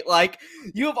 okay? Like,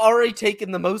 you have already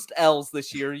taken the most L's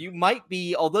this year. You might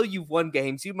be, although you've won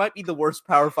games, you might be the worst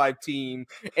Power 5 team,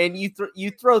 and you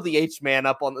throw the H-man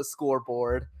up on the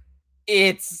scoreboard.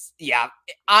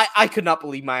 I could not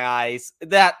believe my eyes.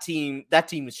 That team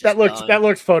was just that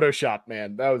looked photoshopped,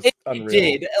 man. That was unreal. It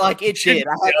did. I had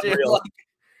to,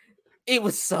 it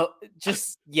was so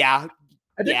just I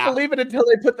didn't believe it until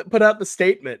they put out the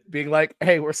statement being like,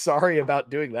 "Hey, we're sorry about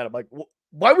doing that." I'm like,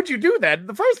 why would you do that in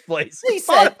the first place? They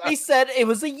said it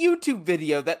was a YouTube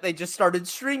video that they just started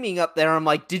streaming up there. I'm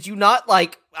like, did you not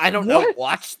watch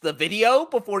the video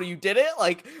before you did it?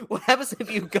 Like, what happens if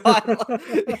you got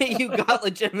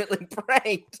legitimately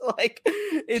pranked? Like,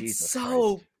 it's Jesus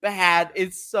so Christ. bad.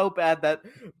 It's so bad that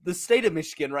the state of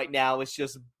Michigan right now is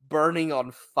just burning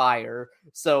on fire.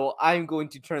 So I'm going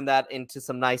to turn that into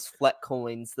some nice Fleck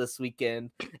coins this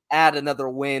weekend. Add another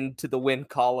win to the win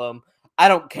column. I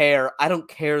don't care. I don't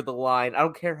care the line. I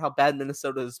don't care how bad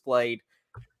Minnesota has played.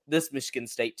 This Michigan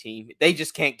State team, they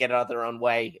just can't get out of their own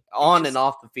way on and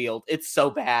off the field. It's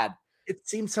so bad. It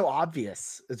seems so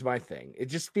obvious is my thing. It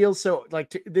just feels so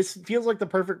like this feels like the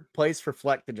perfect place for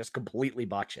Fleck to just completely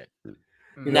botch it.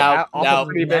 No,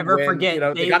 never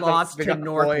forget they lost to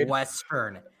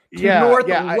Northwestern.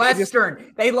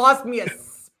 Northwestern. They lost me an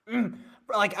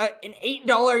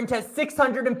 $8 into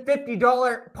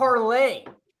 $650 parlay.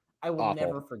 I will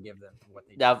never forgive them for what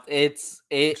they did. Now it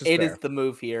is the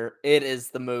move here. It is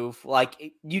the move.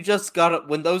 Like, you just gotta,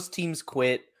 when those teams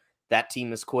quit, that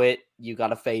team is quit. You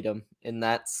gotta fade them, and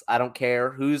I don't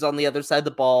care who's on the other side of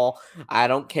the ball. I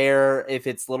don't care if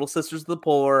it's Little Sisters of the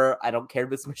Poor. I don't care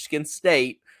if it's Michigan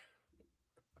State.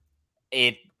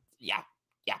 You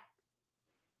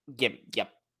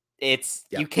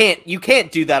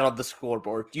can't do that on the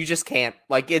scoreboard. You just can't.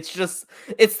 Like, it's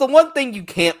the one thing you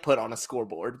can't put on a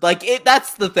scoreboard. Like,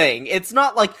 that's the thing. It's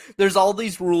not like there's all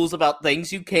these rules about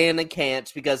things you can and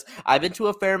can't, because I've been to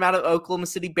a fair amount of Oklahoma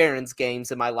City Barons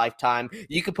games in my lifetime.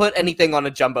 You could put anything on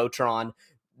a Jumbotron.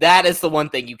 That is the one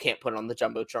thing you can't put on the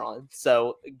Jumbotron.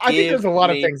 So I think there's a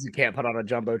lot of things you can't put on a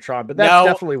Jumbotron, but that's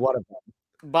definitely one of them.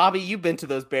 Bobby, you've been to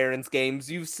those Barons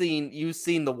games. You've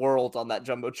seen the world on that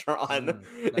Jumbotron.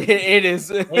 It is.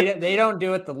 They don't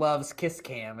do it the Love's Kiss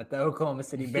Cam at the Oklahoma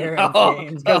City Barons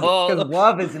games, because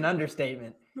love is an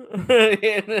understatement.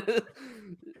 It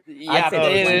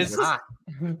is.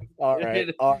 All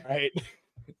right.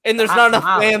 And there's not enough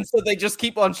fans, so they just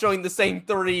keep on showing the same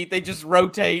 3. They just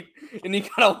rotate, and you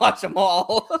gotta watch them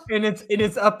all. And it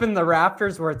is up in the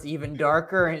rafters where it's even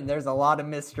darker, and there's a lot of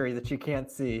mystery that you can't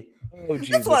see. Oh, Jesus.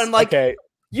 That's why I'm like, okay.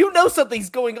 You know something's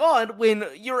going on when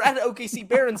you're at OKC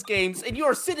Barons games and you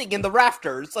are sitting in the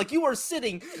rafters. Like, you are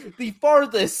sitting the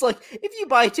farthest. Like, if you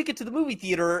buy a ticket to the movie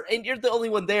theater and you're the only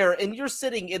one there and you're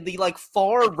sitting in the,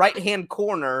 far right-hand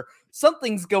corner,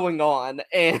 something's going on,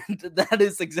 and that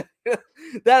is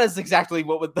exactly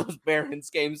what those Barons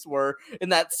games were.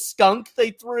 And that skunk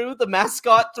they threw, the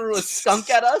mascot threw a skunk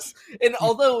at us, and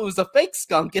although it was a fake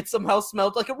skunk, it somehow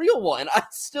smelled like a real one. I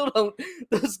still don't.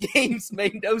 Those games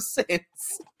made no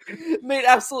sense. Made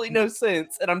absolutely no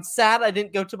sense, and I'm sad I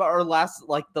didn't go to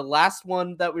the last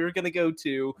one that we were going to go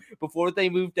to before they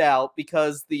moved out,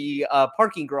 because the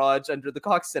parking garage under the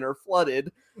Cox Center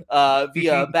flooded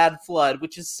via bad flood,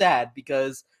 which is sad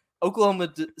because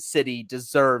Oklahoma City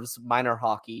deserves minor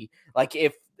hockey. Like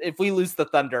if we lose the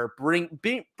Thunder, bring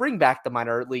back the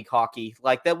minor league hockey,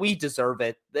 like that. We deserve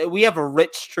it. We have a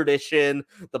rich tradition.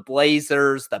 The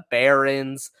Blazers, the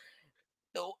Barons.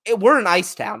 We're an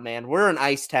ice town, man. We're an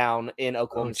ice town in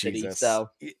Oklahoma City. Jesus. So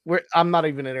I'm not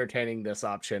even entertaining this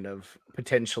option of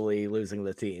potentially losing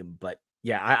the team. But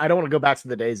yeah, I don't want to go back to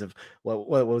the days of what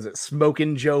was it,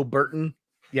 Smoking Joe Burton?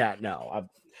 Yeah, no.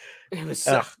 it was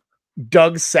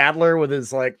Doug Sadler with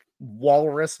his like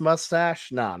walrus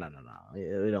mustache. No.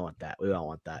 We don't want that. We don't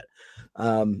want that.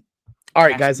 All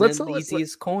right, guys, let's the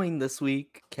easiest coin this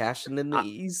week. Cashing in the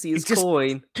easiest just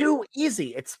coin. Too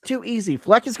easy. It's too easy.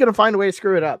 Fleck is going to find a way to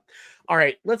screw it up. All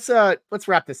right, let's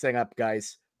wrap this thing up,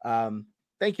 guys.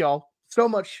 Thank you all so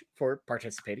much for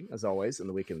participating, as always, in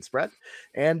the Weekend Spread,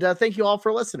 and thank you all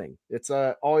for listening. It's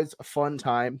always a fun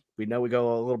time. We know we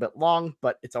go a little bit long,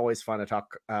 but it's always fun to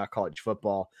talk college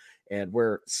football, and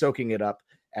we're soaking it up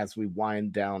as we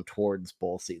wind down towards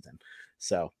bowl season.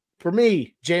 So, for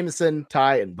me, Jameson,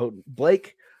 Ty, and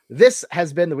Blake, this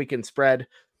has been the Weekend Spread.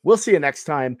 We'll see you next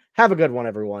time. Have a good one,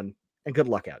 everyone, and good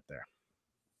luck out there.